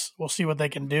 So we'll see what they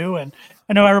can do. And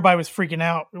I know everybody was freaking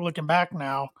out looking back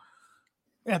now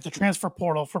at the transfer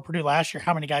portal for Purdue last year,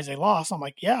 how many guys they lost. I'm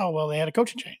like, yeah, well, they had a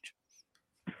coaching change.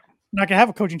 Not going to have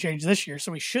a coaching change this year,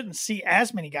 so we shouldn't see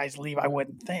as many guys leave, I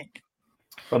wouldn't think.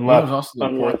 Unless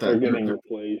they're getting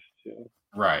replaced. Yeah.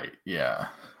 Right, yeah.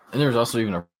 And there's also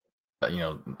even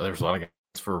there's a lot of guys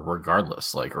for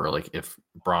regardless, or if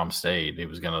Brom stayed, they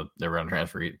were going to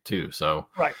transfer too. So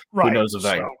right. Who knows if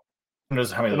that? Who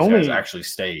knows how many of those guys actually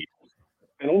stayed?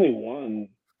 And only one,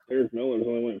 Eric Miller's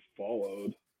only one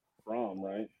followed Brom,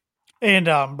 right? And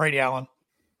Brady Allen.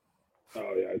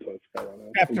 Oh yeah, I totally forgot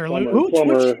about that. After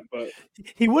Plummer, but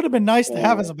he would have been nice to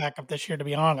have as a backup this year, to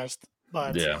be honest.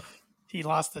 But he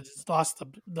lost the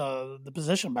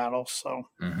position battle. So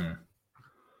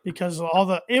because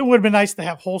it would have been nice to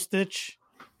have Holstitch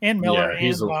and Miller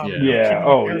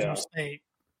Arizona State.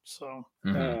 So,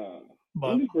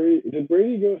 but did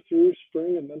Brady go through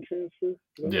spring and then transfer?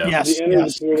 Yes,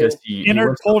 because he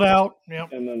entered, pulled out.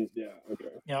 Yep. And then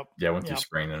Yep. Yeah, went through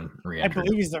spring and re-entered. I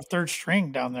believe he's their third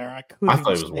string down there. I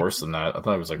thought it was worse than that. I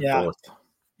thought it was fourth.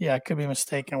 Yeah, I could be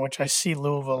mistaken. Which I see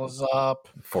Louisville is up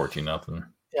 14-0.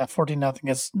 Yeah, 14-0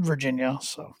 against Virginia.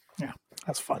 So yeah,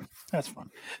 that's fun.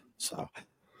 So,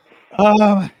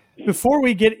 before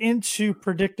we get into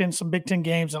predicting some Big Ten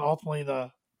games and ultimately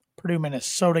the Purdue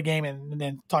Minnesota game and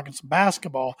then talking some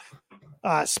basketball,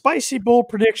 spicy bowl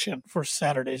prediction for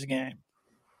Saturday's game.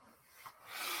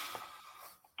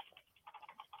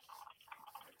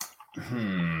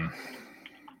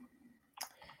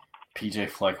 PJ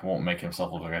Fleck won't make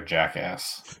himself look like a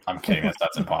jackass. I'm kidding.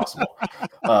 That's impossible.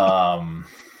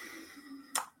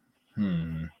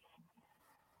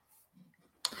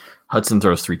 Hudson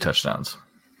throws 3 touchdowns.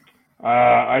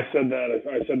 I said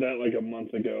that like a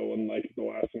month ago when the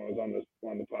last time I was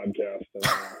on the podcast, and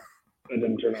it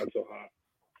didn't turn out so hot.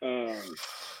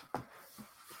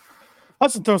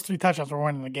 Hudson throws 3 touchdowns, we're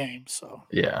winning the game. So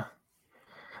yeah,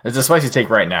 it's a spicy take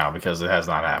right now because it has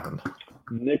not happened.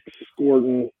 Nick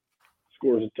Scorden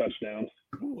scores a touchdown.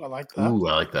 ooh, I like that. Ooh,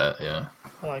 I like that. Yeah.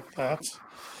 I like that.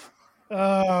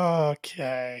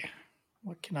 Okay.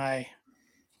 What can I?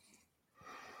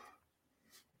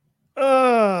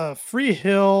 Free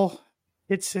Hill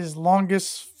hits his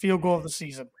longest field goal of the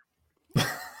season. I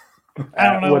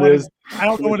don't know I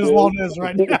don't know what his long is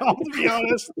right now, to be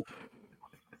honest.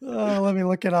 Let me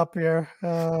look it up here.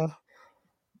 Yeah,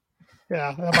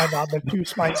 that might not be too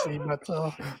spicy, but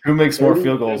Who makes more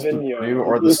field goals, Purdue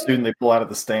or the student they pull out of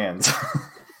the stands?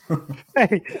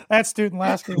 hey, that student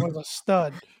last game was a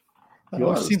stud.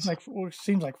 Was. Seems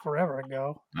like forever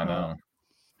ago. I know.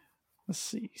 Let's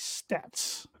see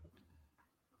stats.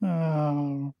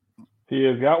 He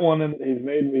has got one, and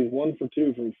he's 1 for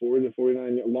 2 from 40 to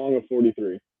 49, long of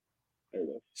 43. There it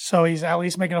is. So he's at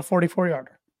least making a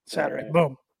 44-yarder Saturday. Right.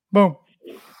 Boom, boom,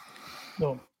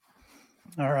 boom.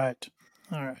 All right.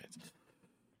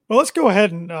 Well, let's go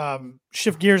ahead and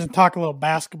shift gears and talk a little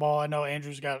basketball. I know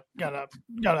Andrew's got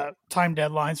a time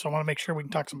deadline, so I want to make sure we can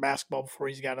talk some basketball before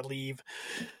he's got to leave.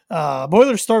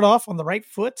 Boilers start off on the right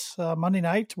foot Monday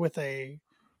night with a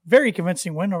very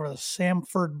convincing win over the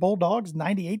Samford Bulldogs,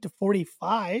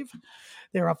 98-45.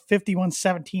 They were up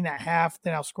 51-17 at half.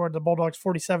 They outscored the Bulldogs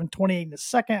 47-28 in the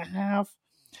second half,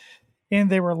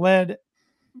 and they were led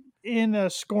in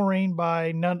scoring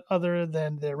by none other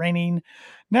than the reigning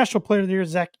National Player of the Year,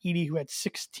 Zach Edey, who had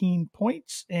 16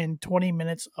 points in 20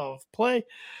 minutes of play.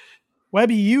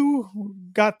 Webby, you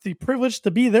got the privilege to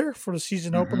be there for the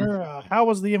season opener. How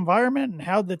was the environment, and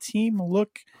how did the team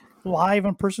look live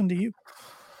in person to you?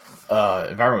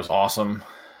 Environment was awesome.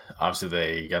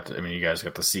 Obviously, you guys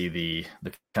got to see the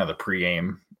kind of the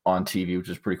pregame on TV, which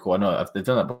is pretty cool. I know they've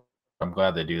done that. I'm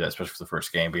glad they do that, especially for the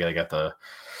first game. But yeah, they got the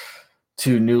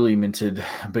 2 newly minted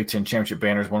Big Ten championship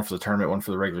banners, one for the tournament, one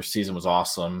for the regular season. Was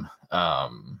awesome.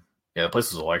 The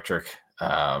place was electric.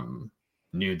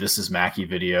 New This Is Mackey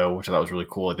video, which I thought was really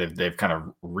cool. They've kind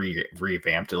of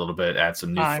revamped it a little bit, add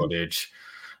some new footage.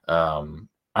 I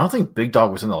don't think Big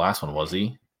Dog was in the last one, was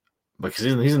he? Because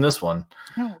he's in this one.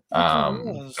 I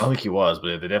don't think he was,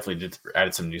 but they definitely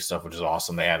added some new stuff, which is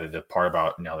awesome. They added a part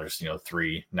about there's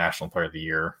 3 National Player of the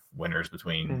Year winners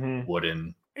between Wood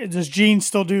and. Does Gene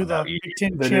still do the Big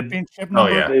Ten championship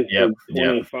number? Oh yeah,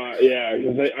 yeah.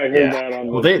 Because I heard that on.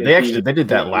 Well, they did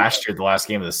that last year, the last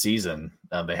game of the season.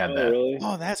 They had that. Really?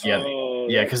 Oh, that's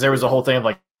yeah, because there was a whole thing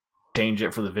of change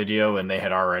it for the video, and they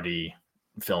had already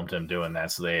filmed him doing that,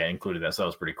 so they included that. So that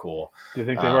was pretty cool. Do you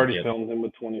think they've already filmed him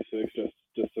with 26?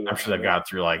 Just I'm sure they've got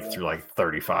through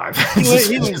 35. He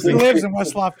lives in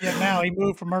West Lafayette now. He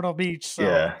moved from Myrtle Beach,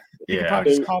 so you can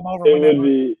probably just call him over.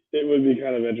 It would be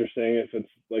kind of interesting if it's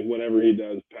whenever he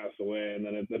does pass away, and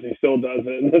then if he still does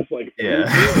it, and it's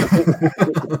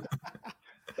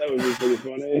that would be pretty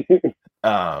funny.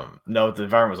 No, the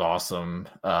environment was awesome,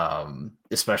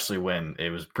 especially when it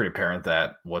was pretty apparent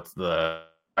that what's the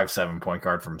 5'7" point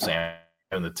guard from Sam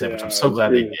in the tip, which I'm so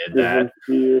glad they did that.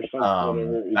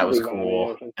 That was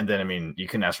cool. And then, you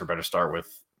couldn't ask for a better start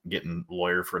with getting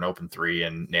Lawyer for an open 3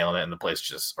 and nailing it, and the place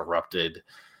just erupted.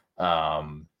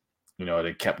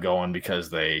 It kept going because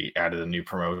they added a new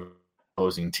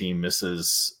opposing team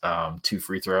misses 2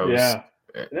 free throws. Yeah.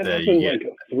 That happened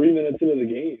 3 minutes into the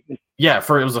game. Yeah, it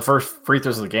was the first free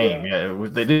throws of the game. Yeah,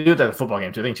 they do that in a football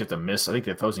game too. I think you have to miss. I think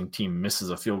the opposing team misses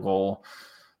a field goal.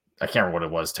 I can't remember what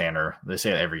it was, Tanner. They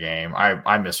say it every game.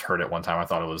 I misheard it one time. I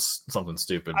thought it was something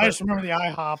stupid. I just remember the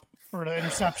IHOP for the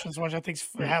interceptions, which I think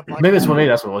had maybe that's what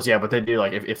it was. Yeah, but they do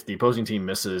if the opposing team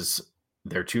misses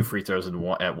their 2 free throws in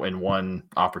one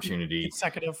opportunity,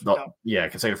 consecutive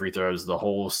free throws, the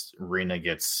whole arena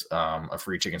gets a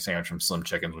free chicken sandwich from Slim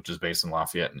Chickens, which is based in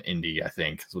Lafayette and Indy. I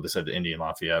think that's what they said to Indy and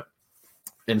Lafayette.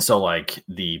 And so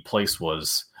the place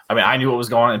was. I knew what was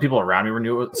going on, and people around me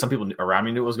knew it. Some people around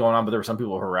me knew what was going on, but there were some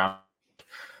people who were around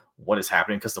what is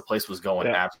happening because the place was going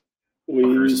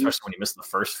absolutely, especially when you missed the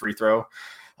first free throw.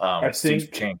 Steve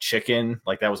Chang chicken,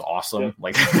 that was awesome.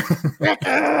 We went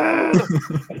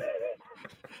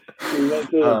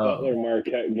to the Butler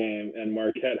Marquette game, and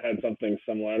Marquette had something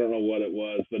similar. I don't know what it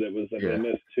was, but it was they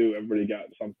missed 2. Everybody got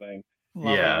something.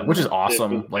 Which is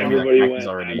awesome. Everybody went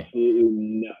absolutely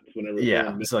nuts whenever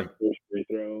it's first free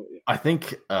throw. I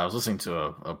think I was listening to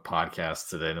a podcast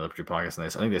today, another Purdue podcast, and I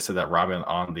think they said that Robin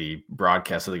on the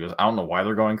broadcast said, he goes, I don't know why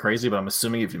they're going crazy, but I'm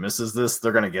assuming if he misses this,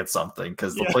 they're going to get something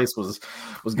because the place was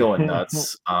going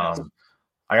nuts. I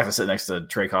got to sit next to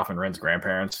Trey Kaufman Wren's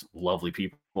grandparents, lovely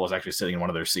people. I was actually sitting in one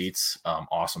of their seats,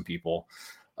 awesome people.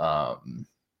 But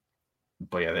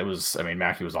yeah, it was.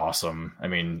 Mackey was awesome.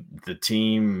 The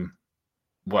team.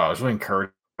 well, I was really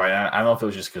encouraged by that. I don't know if it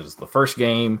was just because the first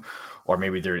game, or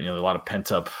maybe there, a lot of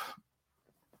pent up.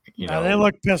 They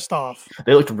look pissed off.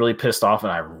 They looked really pissed off,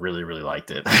 and I really, really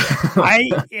liked it.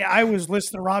 I was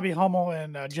listening to Robbie Hummel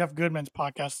and Jeff Goodman's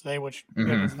podcast today, which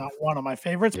is not one of my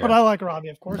favorites, but I like Robbie,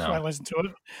 of course, so I listen to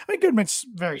it. I mean, Goodman's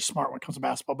very smart when it comes to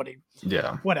basketball, but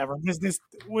whatever. This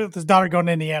with his daughter going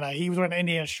to Indiana, he was wearing an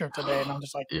Indiana shirt today, and I'm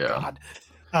just like, God.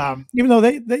 Even though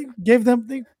they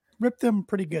ripped them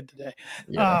pretty good today.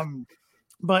 Yeah.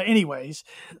 But anyways,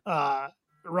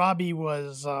 Robbie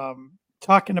was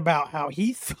talking about how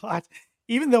he thought,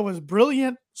 even though it was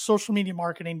brilliant social media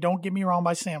marketing, don't get me wrong,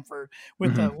 by Samford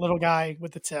with the little guy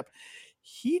with the tip,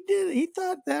 he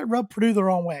thought that rubbed Purdue the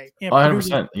wrong way. And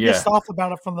 100%, pissed off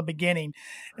about it from the beginning,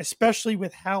 especially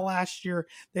with how last year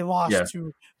they lost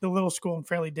to the little school in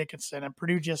Fairleigh Dickinson, and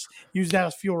Purdue just used that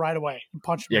as fuel right away and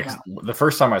punched them out. The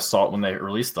first time I saw it, when they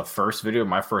released the first video,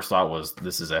 my first thought was,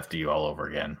 this is FDU all over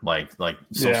again. Like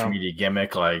social media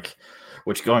gimmick,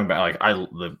 which going back,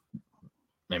 probably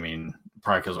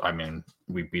because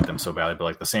we beat them so badly, but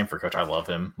like the Samford coach, I love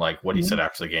him. Like what he said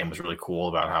after the game was really cool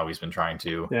about how he's been trying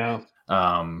to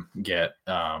get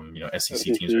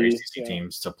SEC teams or ACC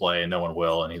teams to play, and no one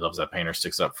will, and he loves that Painter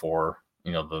sticks up for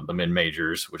the mid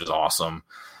majors, which is awesome.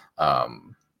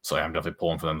 So I'm definitely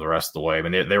pulling for them the rest of the way. I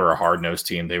mean, they were a hard nosed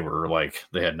team. They were like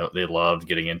they loved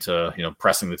getting into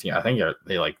pressing the team. I think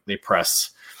they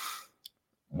press.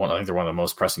 I think they're one of the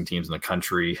most pressing teams in the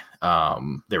country.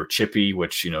 They were chippy,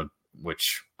 which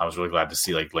I was really glad to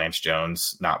see, like Lance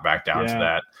Jones not back down to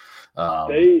that.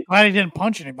 Glad he didn't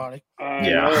punch anybody. And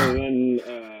then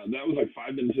that was like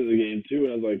 5 minutes of the game too,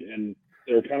 and I was like, and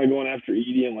they were kind of going after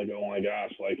Edie, and like, oh my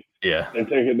gosh, like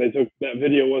they took that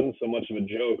video wasn't so much of a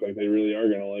joke, like they really are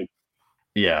gonna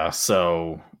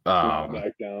so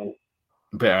back down.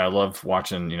 But I love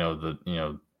watching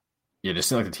it just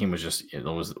seemed like the team was just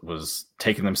was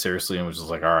taking them seriously, and was just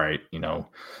like, all right,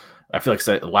 I feel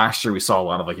like last year we saw a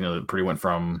lot of Purdue went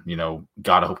from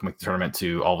gotta hope to make the tournament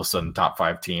to all of a sudden top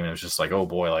 5 team, and it was just like, oh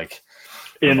boy, like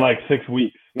in 6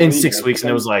 weeks. In 6 weeks,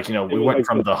 and it was like we went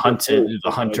from the hunted to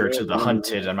the hunter to the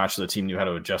hunted. I'm not sure the team knew how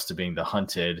to adjust to being the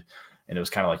hunted, and it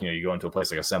was kind of like you go into a place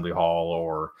like Assembly Hall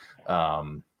or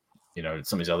some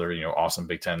of these other awesome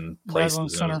Big Ten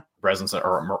places, Breslin Center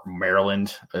or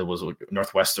Maryland. It was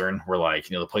Northwestern, where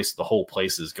the whole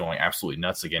place is going absolutely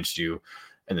nuts against you,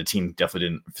 and the team definitely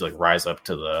didn't feel like rise up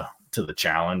to the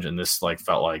challenge. And this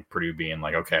felt like Purdue being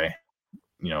like, okay,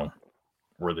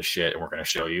 we're the shit, and we're going to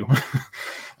show you.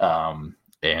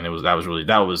 And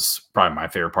that was probably my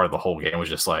favorite part of the whole game, was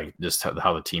just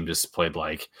how the team just played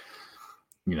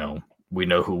we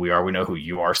know who we are. We know who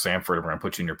you are, Samford, and we're going to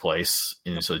put you in your place,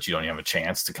 so that you don't even have a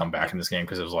chance to come back in this game.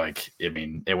 Because it was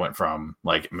it went from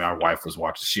my wife was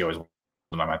watching. She always,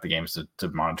 when I'm at the games, to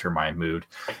monitor my mood,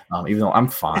 even though I'm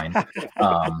fine.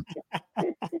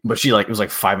 But she it was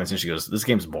 5 minutes, and she goes, "This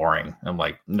game's boring." I'm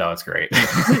like, "No, it's great."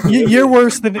 You're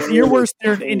worse than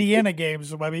Indiana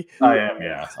games, Webby. I am,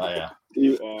 yeah.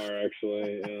 You are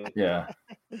actually, yeah.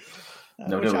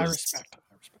 No, which I respect.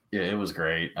 Yeah, it was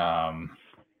great.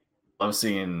 Love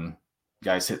seeing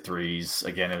guys hit threes.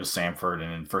 Again, it was Samford,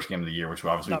 and in first game of the year, which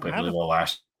we obviously played really well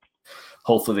last.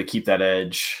 Hopefully they keep that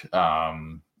edge.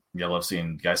 Love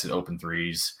seeing guys hit open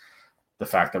threes. The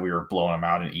fact that we were blowing them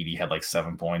out, and Edie had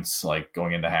 7 points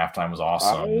going into halftime was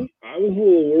awesome. I was a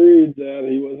little worried that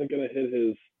he wasn't going to hit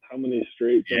his how many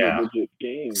straight double-digit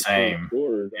games. Same. I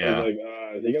was like,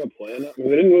 is he going to play enough? They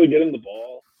didn't really get him the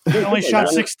ball. He only shot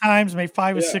 6 times, made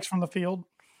 5 or 6 from the field.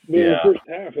 But in the first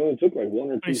half, it only took 1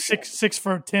 or 2. 6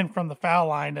 for 10 from the foul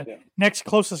line. The next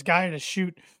closest guy to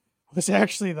shoot was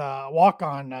actually the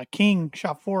walk-on. King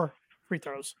shot 4 free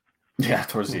throws. Yeah,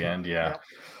 towards the end. Yeah.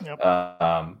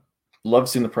 Yep. Love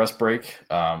seeing the press break.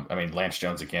 Lance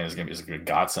Jones again is a good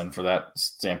godsend for that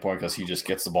standpoint, because he just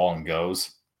gets the ball and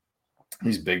goes.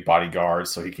 He's big body guard,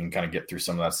 so he can kind of get through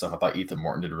some of that stuff. I thought Ethan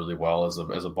Morton did really well as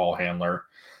a ball handler.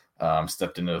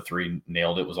 Stepped into the 3,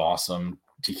 nailed it, was awesome.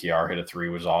 TKR hit a 3,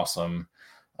 was awesome.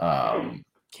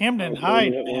 Camden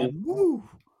Hyde, man. Woo.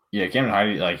 Yeah, Camden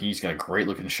Hyde, he's got a great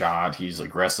looking shot. He's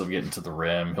aggressive getting to the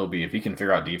rim. If he can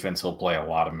figure out defense, he'll play a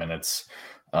lot of minutes.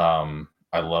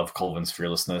 I love Colvin's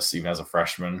fearlessness, even as a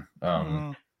freshman.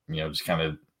 Just kind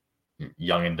of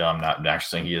young and dumb, not actually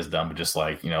saying he is dumb, but just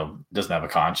doesn't have a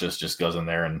conscience, just goes in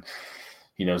there and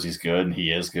he knows he's good, and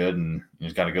he is good, and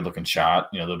he's got a good looking shot.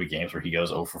 There'll be games where he goes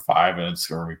 0 for 5 and it's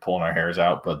going to be pulling our hairs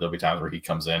out, but there'll be times where he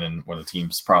comes in and when the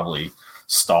team's probably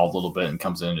stalled a little bit and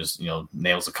comes in and just,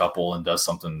 nails a couple and does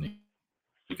something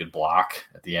you could block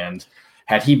at the end.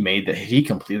 had he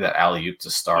completed that alley-oop to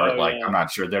start, I'm not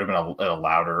sure there'd have been a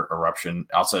louder eruption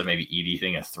outside of maybe Edey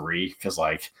hitting a three because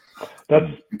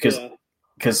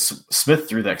Smith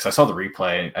threw that, because I saw the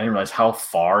replay. I didn't realize how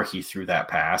far he threw that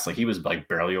pass. Like, he was like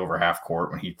barely over half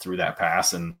court when he threw that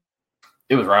pass, and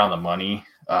it was right on the money.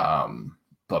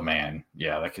 But man,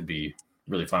 yeah, that could be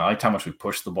really fun. I liked how much we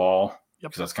pushed the ball,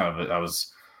 because that's that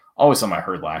was always something I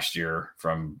heard last year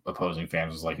from opposing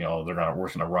fans, was like, we're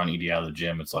gonna run Edey out of the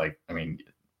gym. It's like, I mean,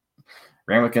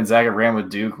 ran with Gonzaga, ran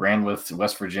with Duke, ran with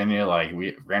West Virginia, like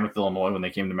we ran with Illinois when they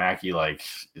came to Mackey. Like,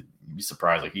 you'd be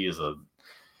surprised. Like, he's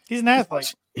an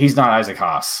athlete. He's not Isaac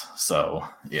Haas, so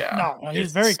yeah. No,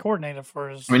 he's very coordinated for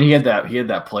his. I mean, he had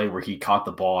that play where he caught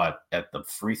the ball at the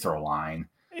free throw line.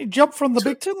 He jumped from the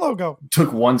Big Ten logo.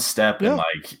 Took one step, and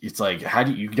it's like, how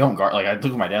do you don't guard? Like, I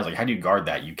look at my dad, like, how do you guard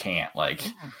that? You can't. Like,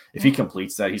 if he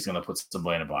completes that, he's gonna put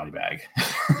somebody in a body bag.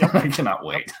 I cannot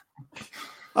wait.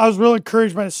 I was really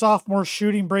encouraged by the sophomore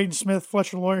shooting. Braden Smith,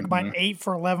 Fletcher Lawyer combined 8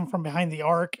 for 11 from behind the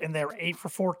arc, and they were 8 for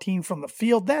 14 from the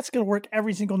field. That's going to work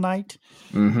every single night.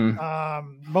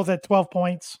 Both had 12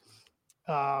 points,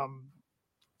 and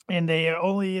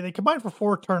they combined for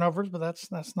 4 turnovers, but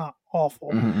that's not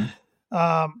awful.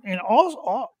 And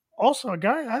also a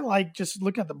guy I like, just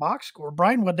looking at the box score,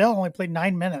 Brian Waddell only played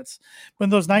 9 minutes. But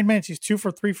in those 9 minutes, he's 2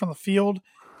 for 3 from the field,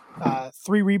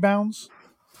 3 rebounds.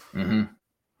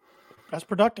 That's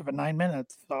productive in 9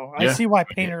 minutes. So I see why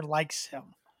Painter likes him.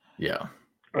 Yeah.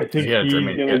 I think he's going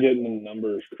to get in the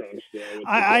numbers crunched.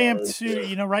 I am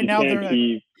too. Right now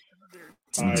they're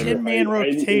 10-man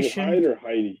rotation. Hyde or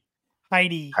Heidi?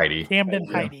 Heidi. Camden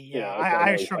Heidi. Yeah,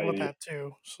 I struggle with that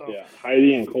too. So yeah,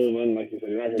 Heidi and Colvin, like you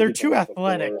said, they're too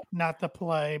athletic not to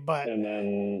play. But and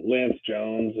then Lance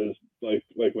Jones is like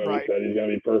what we said, he's going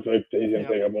to be perfect. He's going to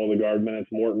take up all the guard minutes.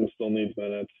 Morton still needs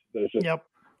minutes. There's just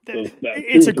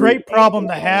it's a great problem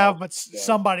to have, but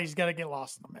somebody's got to get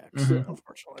lost in the mix.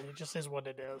 Unfortunately, it just is what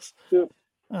it is.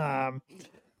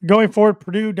 Going forward,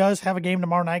 Purdue does have a game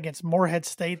tomorrow night against Morehead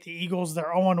State. The Eagles, they're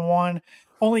 0-1.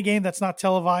 Only game that's not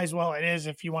televised. Well, it is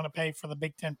if you want to pay for the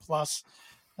Big Ten Plus.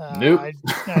 Nope.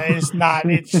 It's not.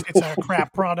 It's a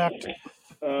crap product.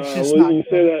 You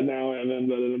say that now, and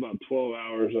then in about 12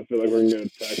 hours, I feel like we're going to get a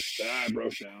text. I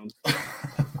broke down.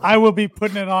 I will be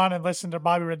putting it on and listening to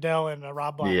Bobby Riddell and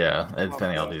Rob Black. Yeah,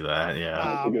 depending, I'll do that. Yeah,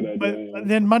 that's a good idea. But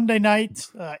then Monday night,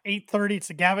 8:30, it's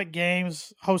the Gavitt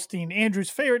Games hosting Andrew's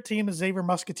favorite team, the Xavier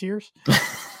Musketeers.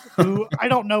 Who I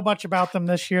don't know much about them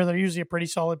this year. They're usually a pretty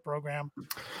solid program.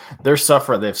 They've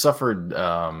suffered their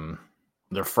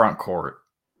front court.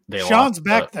 Sean's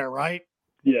back there, right?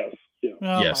 Yes. Yeah.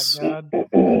 Oh yes. My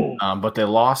God. But they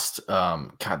lost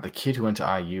the kid who went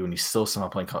to IU, and he's still somehow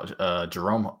playing college.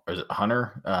 Jerome, or is it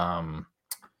Hunter?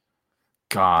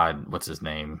 What's his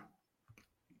name?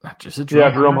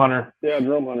 Jerome Hunter. Yeah,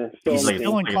 Jerome Hunter. He's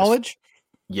still in college?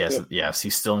 Yes,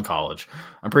 he's still in college.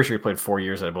 I'm pretty sure he played 4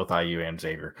 years at both IU and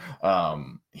Xavier.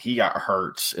 He got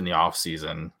hurt in the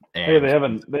offseason. Hey, they have a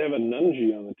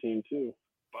Nungy on the team too.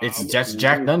 It's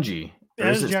Jack Nungy.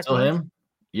 Is it still him?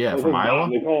 Yeah, from Iowa.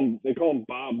 They call him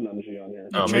Bob Nungy on here.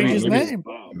 Oh, maybe his name.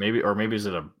 Maybe is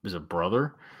it a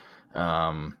brother?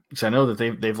 Because I know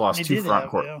that they've lost two front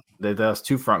court. Yeah. They've lost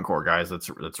 2 front court guys. That's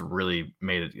really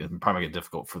made it probably make it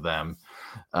difficult for them.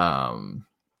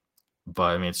 But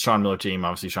I mean, it's Sean Miller team.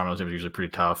 Obviously, Sean Miller team is usually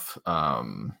pretty tough.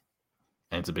 And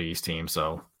it's a Big East team.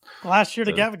 So last year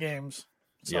the Gavitt Games.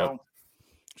 So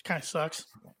it kind of sucks.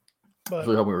 But I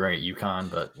really hope we were going to get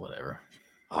UConn, but whatever.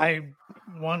 I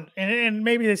want, and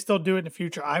maybe they still do it in the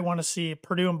future. I want to see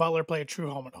Purdue and Butler play a true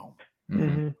home and home.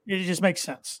 Mm-hmm. It just makes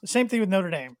sense. The same thing with Notre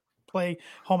Dame. Play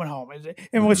home and home.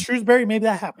 And with Shrewsbury, maybe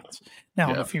that happens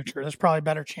now in the future. There's probably a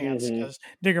better chance because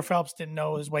Digger Phelps didn't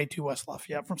know his way to West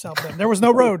Lafayette from South Bend. There was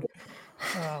no road,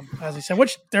 as he said,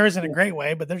 which there isn't a great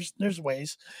way, but there's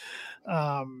ways.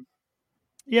 But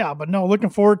no, looking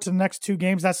forward to the next 2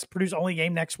 games. That's Purdue's only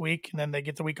game next week, and then they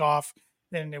get the week off.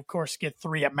 Then, of course, get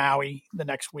 3 at Maui the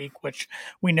next week, which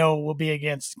we know will be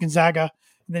against Gonzaga.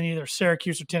 And then either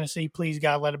Syracuse or Tennessee. Please,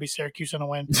 God, let it be Syracuse on a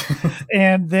win.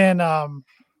 And then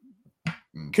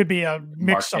could be a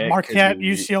mix of Marquette,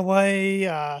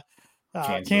 UCLA,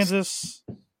 Kansas.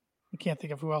 I can't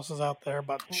think of who else is out there,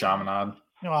 but Chaminade.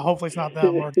 Hopefully it's not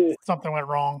them or something went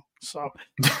wrong. So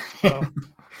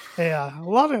yeah, a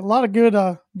lot of good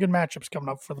matchups coming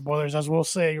up for the Boilers, as we'll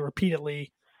say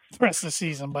repeatedly the rest of the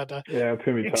season. But it's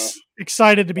gonna be tough.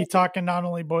 Excited to be talking not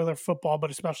only Boiler football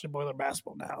but especially Boiler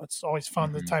basketball now. It's always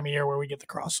fun the time of year where we get the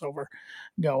crossover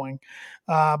going.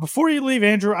 Before you leave,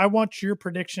 Andrew, I want your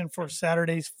prediction for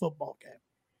Saturday's football game.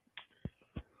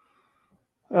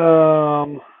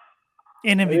 MVP.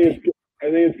 MVP. I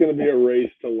think it's going to be a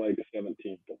race to like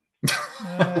 17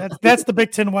 points. That's the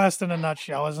Big Ten West in a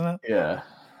nutshell, isn't it? Yeah.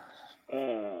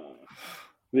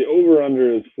 The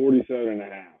over-under is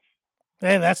 47.5.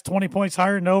 Hey, that's 20 points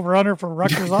higher than over-under for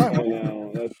Rutgers, Iowa. I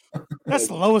know. That's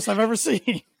the lowest I've ever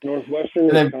seen. Northwestern.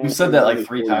 We've said that like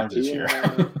 3 times this year.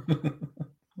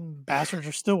 Bastards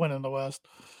are still winning the West.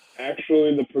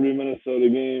 Actually, the Purdue-Minnesota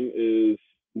game is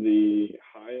the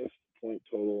highest point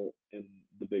total in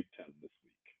the Big Ten this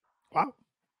week. Wow.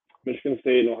 Michigan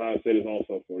State and Ohio State is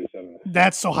also 47.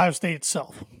 That's Ohio State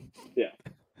itself. Yeah.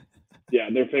 Yeah,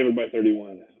 they're favored by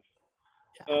 31.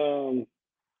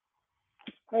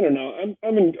 I don't know. I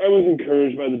was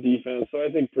encouraged by the defense, so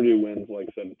I think Purdue wins like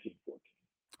 17-14.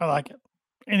 I like it.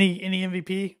 Any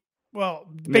MVP? Well,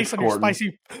 based on your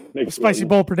spicy Gordon.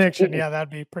 bowl prediction, yeah, that'd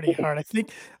be pretty hard.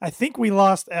 I think we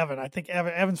lost Evan. I think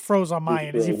Evans froze on my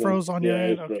end. Is he froze on your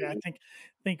end? Okay, I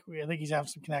think he's having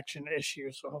some connection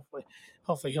issues. So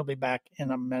hopefully he'll be back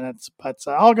in a minute. But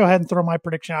I'll go ahead and throw my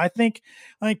prediction. I think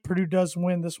Purdue does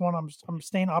win this one. I'm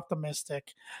staying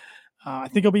optimistic. I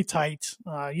think it'll be tight.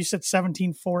 You said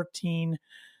 17-14.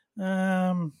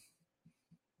 I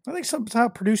think somehow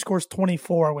Purdue scores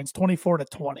 24, wins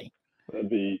 24-20. That'd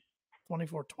be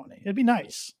 24-20. It'd be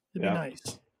nice. It'd be nice.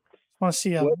 I want to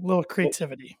see a little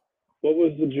creativity. What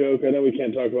was the joke? I know we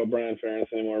can't talk about Brian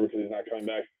Ferentz anymore because he's not coming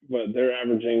back, but they're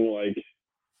averaging like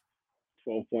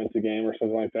 12 points a game or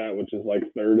something like that, which is like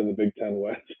third in the Big Ten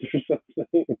West or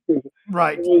something.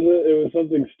 Right. It was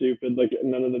something stupid. Like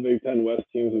none of the Big Ten West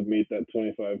teams would meet that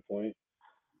 25-point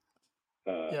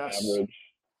average.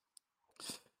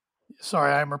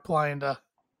 Sorry, I'm replying to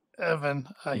Evan.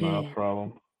 No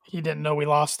problem. He didn't know we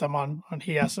lost him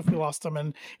he asked if we lost him,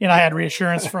 and I had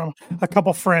reassurance from a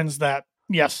couple friends that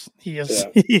yes, he is.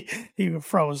 Yeah. He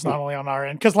froze not only on our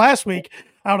end because last week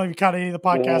I don't know if you caught any of the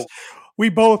podcast.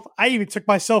 I even took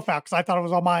myself out because I thought it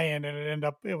was on my end, and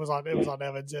it was on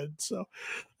Evan's end. So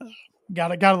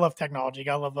gotta love technology.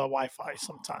 Gotta love the Wi-Fi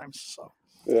sometimes. So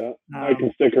yeah, I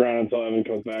can stick around until Evan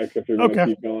comes back if you're going to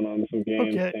keep going on some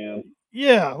games. Okay.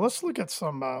 Yeah, let's look at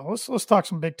some. Let's talk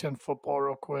some Big Ten football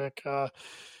real quick.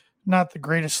 Not the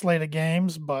greatest slate of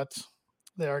games, but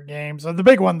there are games. The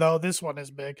big one though, this one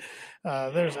is big.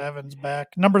 There's Evans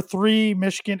back. Number 3,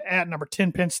 Michigan at number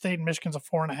 10, Penn State, and Michigan's a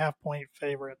 4.5-point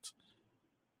favorite.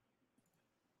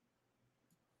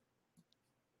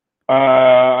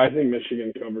 I think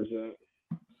Michigan covers that.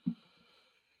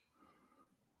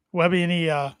 Webby, any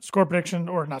score prediction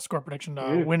or not score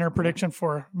prediction? Winner prediction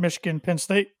for Michigan, Penn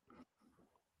State.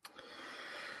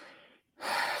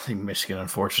 I think Michigan,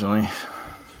 unfortunately.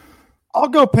 I'll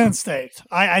go Penn State.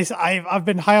 I've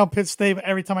been high on Penn State, but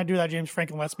every time I do that, James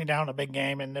Franklin lets me down in a big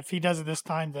game. And if he does it this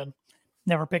time, then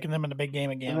never picking them in a big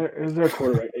game again. Is there a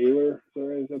quarterback? Ayler?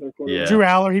 Is that their quarterback? Yeah. Drew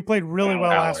Aller. He played really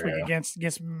well last week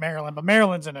against Maryland, but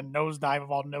Maryland's in a nosedive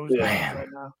of all nosedives right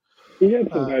now. He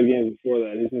had some bad games before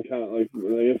that. He's been kind of like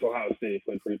against Ohio State. He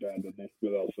played pretty bad, didn't he?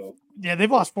 But also, yeah, they've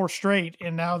lost 4 straight,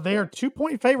 and now they are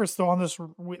 2-point favorites though on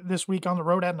this week on the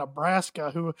road at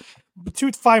Nebraska. Who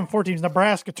 2-5-4 teams.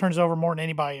 Nebraska turns over more than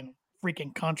anybody in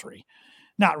freaking country.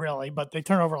 Not really, but they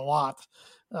turn over a lot.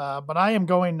 But I am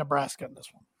going Nebraska in this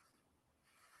one.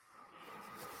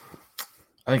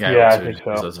 I think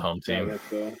so. It's home team.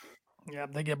 Yeah,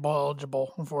 they get bowl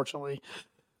eligible, unfortunately.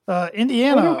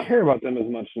 Indiana. I don't care about them as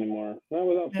much anymore. Not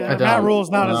without Matt Rule's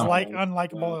not as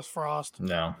unlikable as Frost.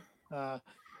 No.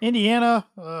 Indiana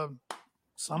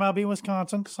somehow beat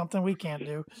Wisconsin, something we can't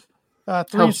do.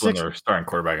 3-6 when their starting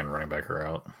quarterback and running back are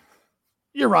out.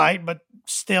 You're right, but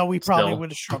still, we probably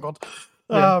would have struggled.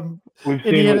 Yeah. We've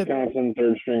seen Wisconsin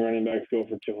third-string running backs go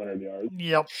for 200 yards.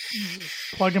 Yep,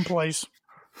 plug and place.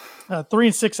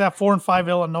 3-6 at 4-5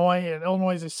 Illinois, and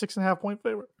Illinois is a 6.5-point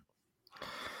favorite.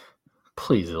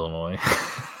 Please, Illinois.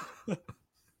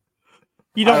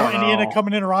 You don't want Indiana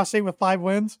coming in Rossi with 5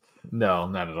 wins? No,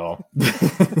 not at all.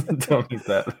 Don't need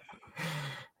that.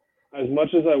 As much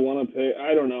as I want to pay,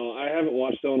 I don't know. I haven't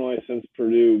watched Illinois since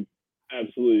Purdue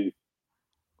absolutely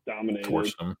dominated.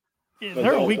 Forced them. Yeah,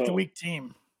 they're a week-to-week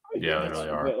team. Yeah, they really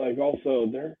are. But also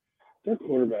their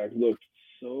quarterback looked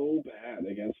so bad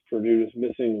against Purdue, just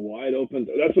missing wide open.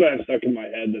 That's what I have stuck in my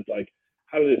head. That's like,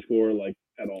 how do they score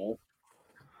at all?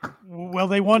 Well,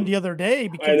 they won the other day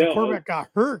because the quarterback got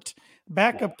hurt.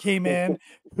 Backup came in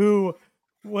who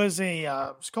was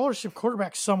a scholarship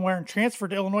quarterback somewhere and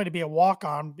transferred to Illinois to be a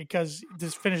walk-on because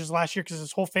this finishes last year because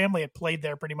his whole family had played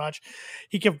there pretty much.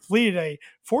 He completed a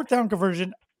 4th down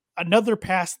conversion, another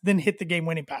pass, then hit the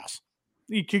game-winning pass.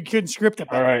 He couldn't script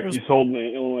it. All right, you sold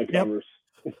me. Illinois covers.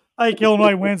 I think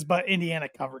Illinois wins, but Indiana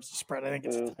covers the spread. I think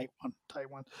it's a tight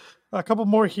one. A couple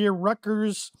more here.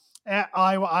 Rutgers At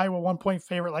Iowa 1 point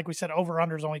favorite. Like we said,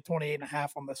 over-under is only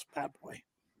 28.5 on this bad boy.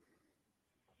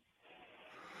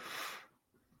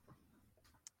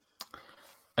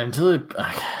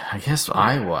 I guess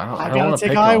Iowa. I don't want to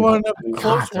take pick Iowa them. in a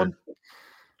close one.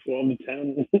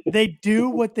 12-10. They do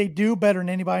what they do better than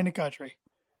anybody in the country.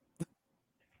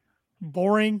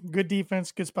 Boring, good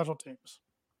defense, good special teams.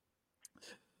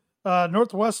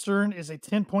 Northwestern is a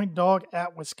 10-point dog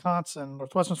at Wisconsin.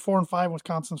 Northwestern's 4-5.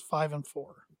 Wisconsin's 5-4.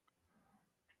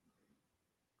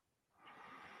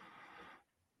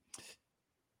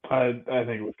 I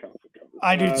think Wisconsin covers.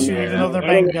 I do too, even though they're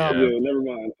banged up. Never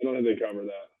mind. I don't think they cover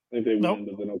that. I think they win,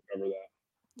 but they don't cover that.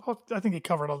 Well, I think they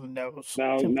covered on the nose.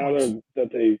 Now that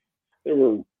they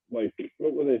were like,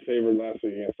 what were they favored last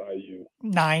week against IU?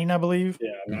 9, I believe.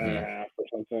 Yeah, 9.5 or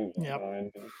something. Yep.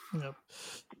 9. Yep.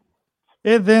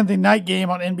 And then the night game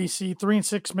on NBC,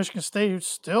 3-6 Michigan State, who's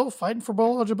still fighting for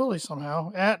bowl eligibility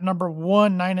somehow. At number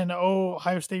 1, 9-0,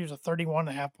 Ohio State is a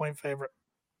 31.5 point favorite.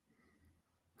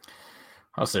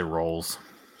 I'll say rolls.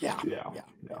 Yeah.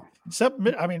 Except,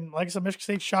 I mean, like I said, Michigan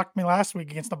State shocked me last week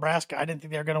against Nebraska. I didn't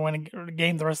think they were going to win a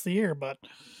game the rest of the year, but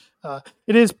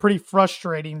it is pretty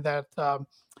frustrating that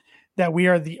that we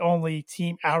are the only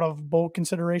team out of bowl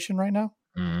consideration right now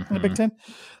in the Big Ten.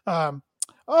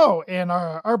 And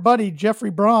our buddy Jeffrey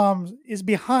Brahms is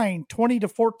behind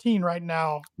 20-14 right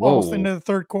now, almost into the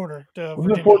third quarter.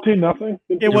 Was it 14-0?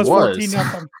 It was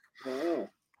 14-0. Oh.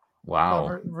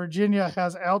 Wow. Virginia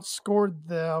has outscored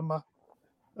them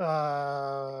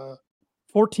 14-0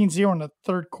 in the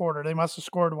third quarter. They must have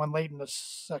scored one late in the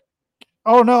second.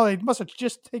 Oh, no, they must have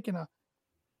just taken a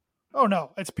 – oh,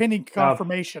 no, it's pending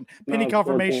confirmation. Pending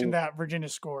confirmation 14. that Virginia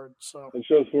scored. So it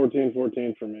shows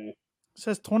 14-14 for me. It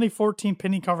says 2014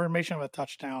 pending confirmation of a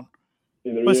touchdown.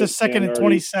 Either But it says second and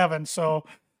 27, so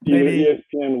maybe either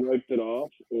ESPN wiped it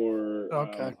off or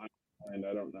okay.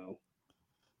 I don't know.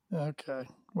 Okay.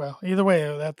 Well, either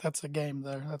way, that's a game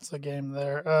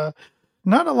there.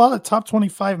 Not a lot of top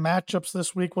 25 matchups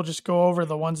this week. We'll just go over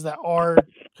the ones that are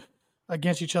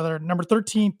against each other. Number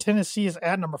 13, Tennessee is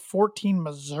at number 14,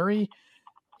 Missouri.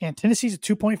 And Tennessee's a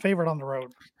 2-point favorite on the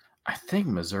road. I think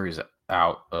Missouri's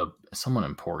out of someone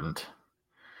important.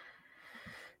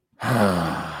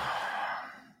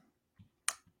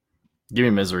 Give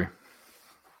me Missouri.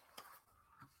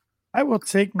 I will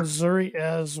take Missouri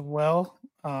as well.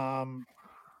 And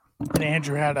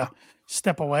Andrew had to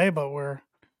step away, but we're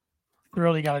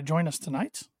thrilled he got to join us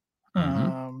tonight.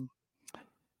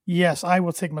 Yes, I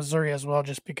will take Missouri as well,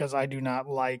 just because I do not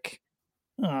like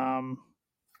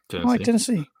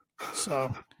Tennessee.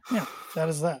 So yeah, that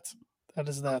is that.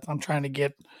 I'm trying to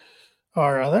get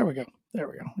our there we go.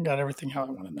 I got everything how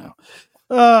I want it now.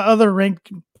 Other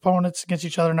ranked opponents against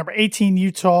each other. Number 18,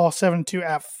 Utah, 7-2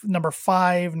 at number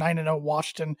 5, 9-0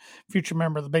 Washington, future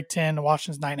member of the Big Ten.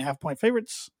 Washington's 9.5 point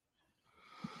favorites.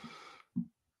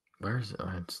 Where is it?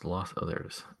 I just lost. Oh, there it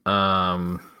is.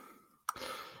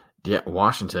 Yeah,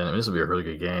 Washington. I mean, this will be a really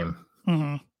good game.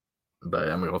 Mm-hmm. But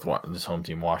I'm going to go with this home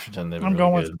team, Washington. I'm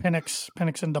going with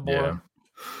Penix and DeBoer. Yeah.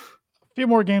 A few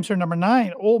more games here. Number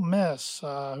 9, Ole Miss,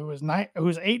 who's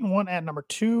 8-1 at number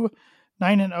 2,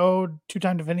 9-0,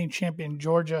 two-time defending champion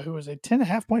Georgia, who is a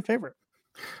 10.5 point favorite.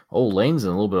 Oh, Lane's in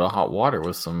a little bit of hot water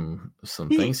with some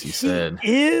things he said.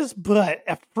 He is, but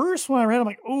at first when I read, I'm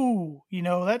like, "Ooh,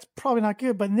 that's probably not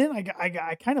good." But then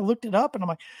I kind of looked it up, and I'm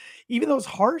like, even though it's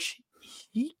harsh,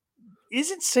 he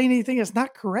isn't saying anything that's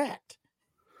not correct.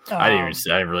 I didn't even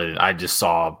say. I just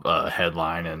saw a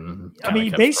headline, and I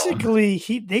mean, basically,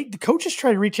 the coaches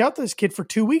tried to reach out to this kid for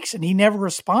 2 weeks, and he never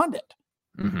responded.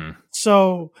 Mm-hmm.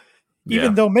 So.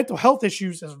 Even though mental health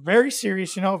issues is very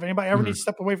serious, if anybody ever needs to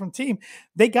step away from the team,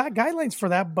 they got guidelines for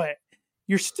that, but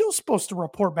you're still supposed to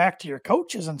report back to your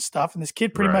coaches and stuff. And this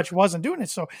kid pretty much wasn't doing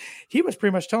it. So he was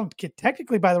pretty much telling the kid,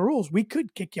 technically by the rules, we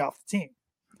could kick you off the team.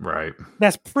 Right.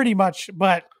 That's pretty much,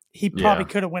 but he probably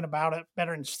could have went about it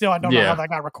better. And still, I don't know how that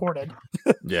got recorded.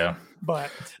 Yeah. But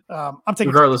I'm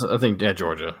taking. Regardless, I think,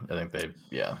 Georgia. I think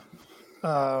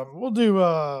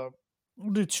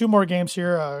We'll do 2 more games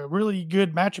here. Really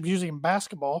good matchup usually in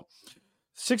basketball.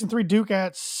 6-3 Duke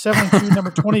at 7-2, number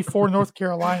 24 North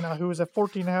Carolina, who is a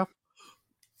 14.5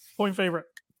 point favorite.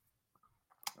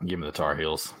 Give me the Tar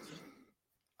Heels.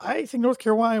 I think North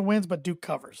Carolina wins, but Duke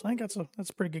covers. I think that's a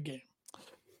pretty good game.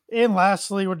 And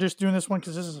lastly, we're just doing this one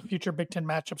because this is a future Big Ten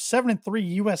matchup.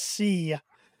 7-3 USC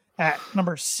at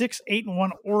number 6,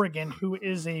 8-1 Oregon, who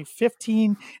is a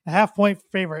 15.5 point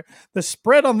favorite. The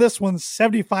spread on this one's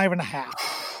 75.5.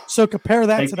 So compare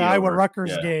that to the Iowa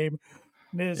Rutgers game.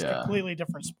 It is completely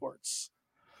different sports.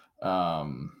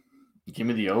 Give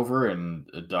me the over and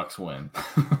the Ducks win.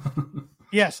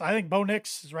 Yes, I think Bo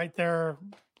Nix is right there.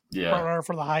 Yeah.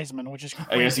 For the Heisman, which is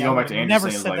I guess you go back to Anderson. Never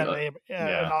said that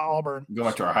yeah. in Auburn. Go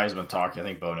back to our Heisman talk. I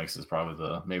think Bo Nix is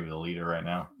probably maybe the leader right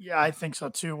now. Yeah, I think so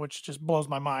too, which just blows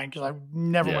my mind because I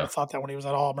never would have thought that when he was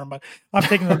at Auburn. But I'm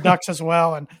taking the Ducks as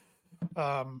well. And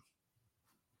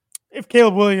if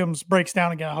Caleb Williams breaks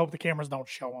down again, I hope the cameras don't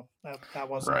show him. That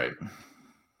wasn't right.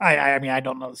 I mean, I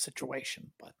don't know the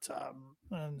situation, but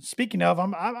and speaking of,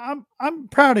 I'm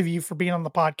proud of you for being on the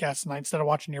podcast tonight instead of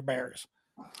watching your Bears.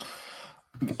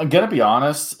 I'm gonna be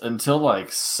honest. Until like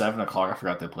 7:00, I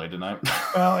forgot they played tonight.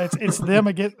 Well, it's them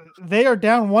again. They are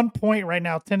down 1 point right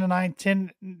now, 10-9,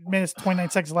 10 minutes, 29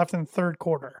 seconds left in the third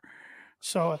quarter.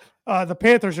 So the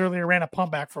Panthers earlier ran a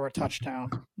pump back for a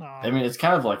touchdown. I mean, it's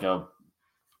kind of like a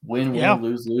win,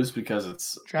 lose because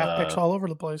it's draft picks all over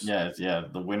the place. Yeah,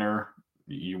 the winner,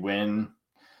 you win.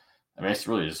 I mean, it's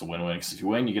really just a win-win. Because if you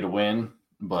win, you get a win,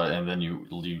 and then you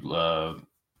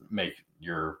make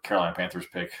your Carolina Panthers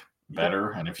pick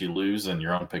better, and if you lose, then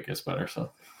your own pick gets better.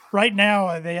 So right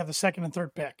now they have the second and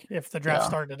third pick. If the draft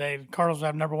started today, the Cardinals would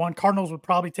have number 1. Cardinals would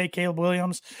probably take Caleb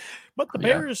Williams, but the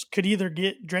Bears could either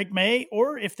get Drake May,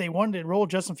 or if they wanted to roll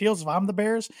Justin Fields, if I'm the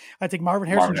Bears, I take Marvin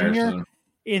Harrison Jr.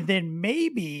 And then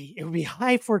maybe it would be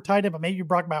high for a tight end, but maybe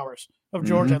Brock Bowers of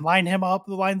Georgia and line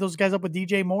those guys up with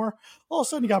DJ Moore. All of a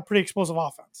sudden, you got a pretty explosive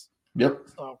offense. Yep.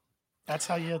 So that's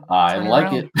how you. I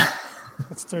like it.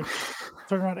 Let's turn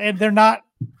around, and they're not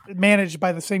managed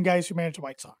by the same guys who manage the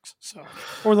White Sox,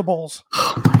 or the Bulls.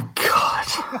 Oh my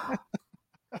god!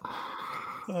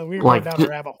 We're going down a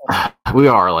rabbit hole. We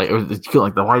are like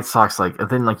the White Sox, and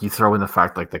then you throw in the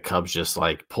fact the Cubs just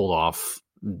pulled off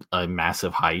a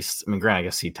massive heist. I mean, granted, I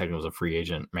guess he technically was a free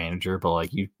agent manager, but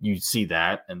you see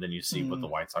that, and then you see what the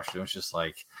White Sox do. It's just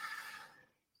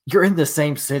you're in the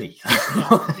same city.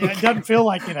 It doesn't feel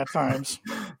like it at times.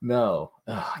 No.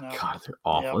 Oh, no. God, they're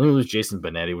awful. Yep. They lose Jason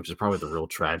Benetti, which is probably the real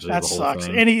tragedy of the whole sucks.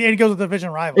 thing. And he goes with the division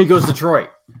rival. He goes to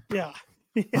Detroit. Yeah.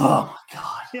 Oh, my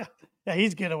God. Yeah,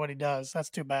 he's good at what he does.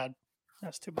 That's too bad.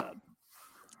 So,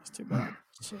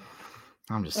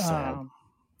 I'm just sad.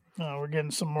 We're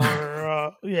getting some more.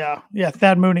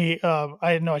 Thad Mooney.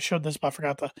 I didn't know I showed this, but I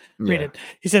forgot to read it.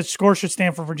 He said score should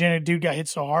stand for Virginia. Dude got hit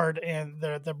so hard, and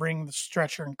they're bringing the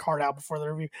stretcher and cart out before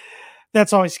the review.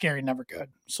 That's always scary, never good.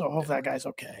 So hope that guy's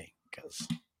okay, because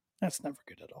that's never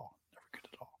good at all.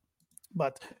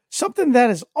 But something that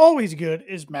is always good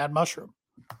is Mad Mushroom.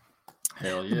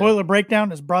 Hell yeah. The Boiler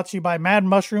Breakdown is brought to you by Mad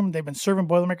Mushroom. They've been serving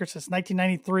Boilermakers since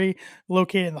 1993,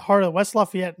 located in the heart of West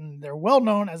Lafayette, and they're well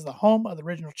known as the home of the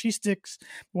original cheese sticks.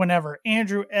 Whenever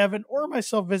Andrew, Evan, or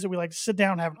myself visit, we like to sit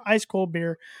down and have an ice-cold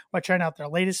beer while trying out their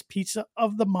latest pizza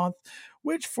of the month,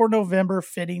 which for November,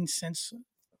 fitting since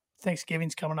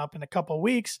Thanksgiving's coming up in a couple of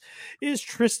weeks, is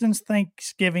Tristan's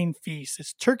Thanksgiving Feast.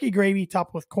 It's turkey gravy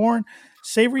topped with corn,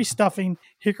 savory stuffing,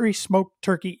 hickory smoked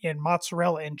turkey, and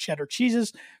mozzarella and cheddar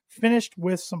cheeses, finished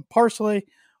with some parsley,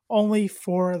 only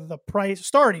for the price,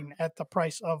 starting at the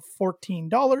price of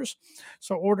 $14.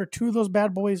 So order 2 of those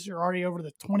bad boys. You're already over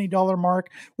the $20 mark,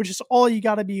 which is all you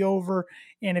got to be over.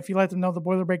 And if you let them know the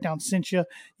Boiler Breakdown sent you,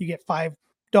 you get $5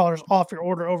 off your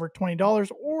order over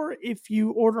 $20. Or if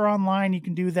you order online, you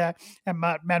can do that at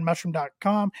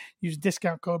madmushroom.com. Use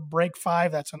discount code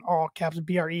BREAK5. That's in all caps,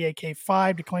 BREAK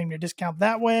 5, to claim your discount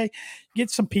that way. Get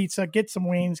some pizza, get some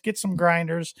wings, get some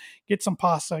grinders, get some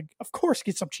pasta. Of course,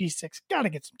 get some cheese sticks. Got to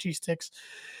get some cheese sticks.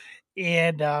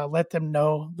 And let them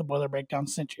know the Boiler Breakdown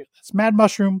sent you. That's Mad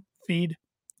Mushroom. Feed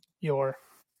your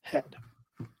head.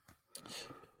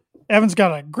 Evan's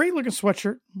got a great looking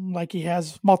sweatshirt, like he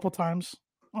has multiple times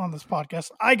on this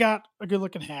podcast. I got a good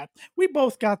looking hat. We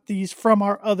both got these from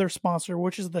our other sponsor,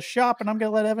 which is the shop, and I'm going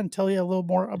to let Evan tell you a little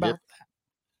more about that.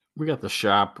 We got the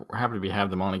shop. We're happy to have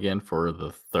them on again for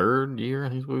the 3rd year, I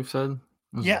think is what we've said.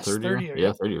 Yes, third year.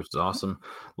 Yeah, 3rd year, which is awesome.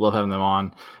 Love having them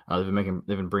on. They've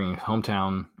been bringing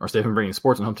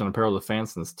sports and hometown apparel to the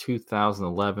fans since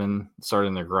 2011. Started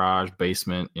in their garage,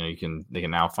 basement. They can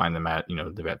now find them at,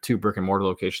 they've got 2 brick and mortar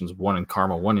locations, one in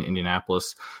Carmel, one in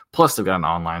Indianapolis. Plus, they've got an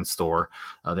online store.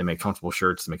 They make comfortable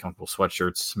shirts, they make comfortable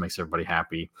sweatshirts. Makes everybody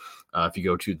happy. If you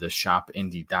go to the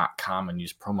shopindy.com and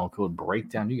use promo code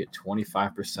BREAKDOWN, you get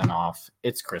 25% off.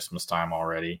 It's Christmas time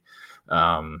already.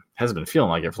 Hasn't been feeling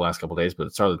like it for the last couple of days, but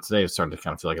it started to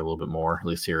kind of feel like a little bit more, at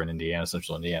least here in Indiana,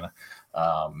 central Indiana.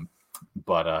 You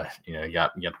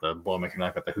got the Boilermaker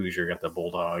knife, got the Hoosier, got the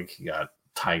Bulldog, you got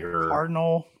Tiger,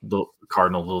 Cardinal,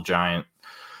 Little Giant,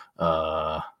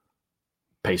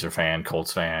 Pacer fan,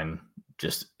 Colts fan,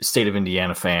 just state of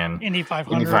Indiana fan, Indy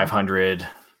 500,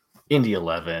 Indy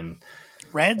 11,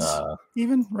 Reds,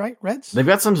 even right? Reds. They've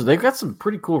got some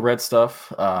pretty cool red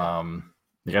stuff.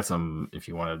 They got some, if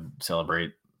you want to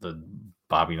celebrate the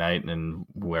Bobby Knight and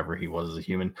whoever he was as a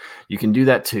human, you can do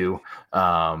that too.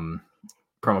 Promo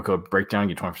code breakdown,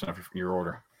 get 20% off your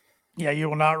order. Yeah, you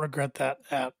will not regret that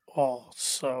at all.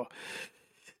 So,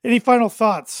 any final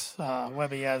thoughts,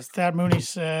 Webby? As Thad Mooney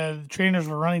said, trainers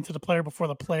were running to the player before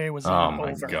the play was even over.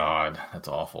 Oh my God, that's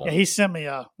awful. Yeah, he sent me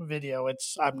a video.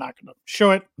 I'm not going to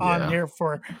show it on here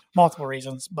for multiple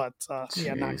reasons, but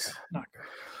yeah, not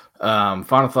good.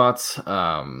 Final thoughts.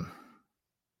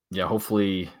 Yeah,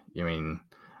 hopefully,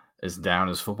 as down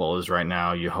as football is right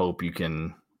now, you hope you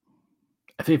can.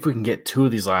 I think if we can get 2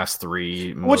 of these last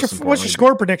 3. What's your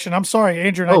score prediction? I'm sorry,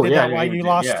 Andrew and I did that.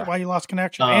 Why you lost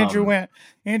connection? Andrew went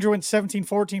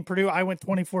 17-14 Purdue. I went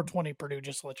 24-20 Purdue.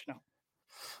 Just to let you know.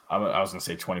 I was going to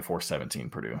say 24-17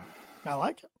 Purdue. I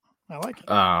like it.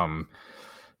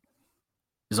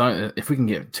 If we can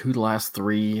get 2 of the last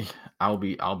 3, I'll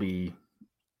be,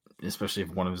 especially if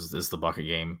one of them is the bucket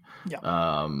game.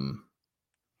 Yeah.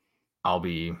 I'll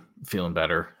be feeling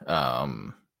better.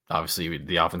 Obviously,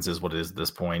 the offense is what it is at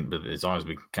this point, but as long as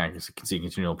we kind of can see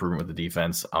continual improvement with the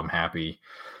defense, I'm happy.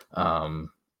 But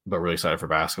really excited for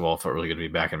basketball. Felt really good to be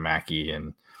back in Mackey,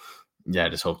 and I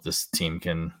just hope this team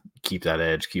can keep that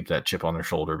edge, keep that chip on their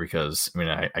shoulder. Because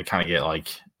I kind of get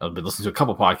I've been listening to a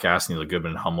couple podcasts,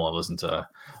 Goodman and Hummel. I listened to,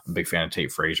 I'm a big fan of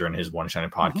Tate Frazier and his One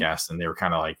Shining podcast, and they were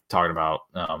kind of talking about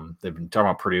they've been talking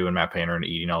about Purdue and Matt Painter and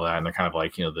eating all that, and they're kind of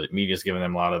the media's giving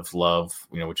them a lot of love,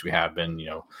 which we have been,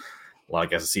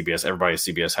 as a CBS, everybody at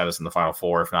CBS had us in the Final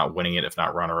Four, if not winning it, if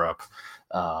not runner up.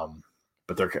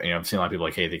 But they're, I've seen a lot of people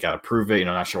hey, they got to prove it.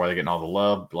 Not sure why they're getting all the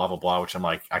love, blah, blah, blah, which I'm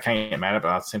I can't get mad at,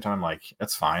 but at the same time, I'm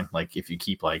that's fine. If you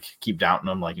keep doubting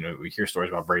them, we hear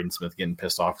stories about Braden Smith getting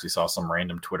pissed off because he saw some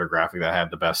random Twitter graphic that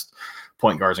had the best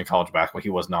point guards in college basketball. He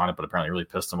wasn't on it, but apparently really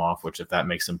pissed him off, which if that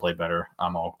makes him play better,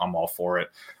 I'm all for it.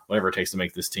 Whatever it takes to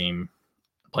make this team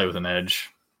play with an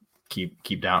edge.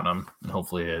 Keep doubting them, and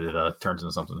hopefully it turns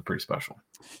into something pretty special.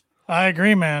 I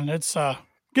agree, man. It's a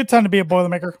good time to be a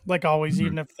Boilermaker, like always,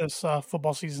 even if this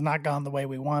football season's not gone the way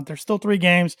we want. There's still 3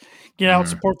 games. Get out,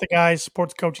 support the guys, support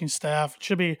the coaching staff. It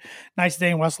should be a nice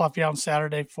day in West Lafayette on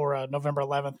Saturday for November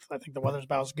 11th. I think the weather's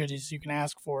about as good as you can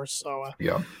ask for. So,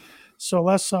 So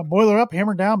let's boiler up,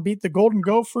 hammer down, beat the Golden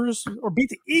Gophers, or beat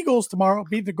the Eagles tomorrow,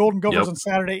 beat the Golden Gophers on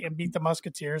Saturday, and beat the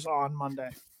Musketeers on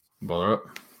Monday. Boiler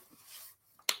up.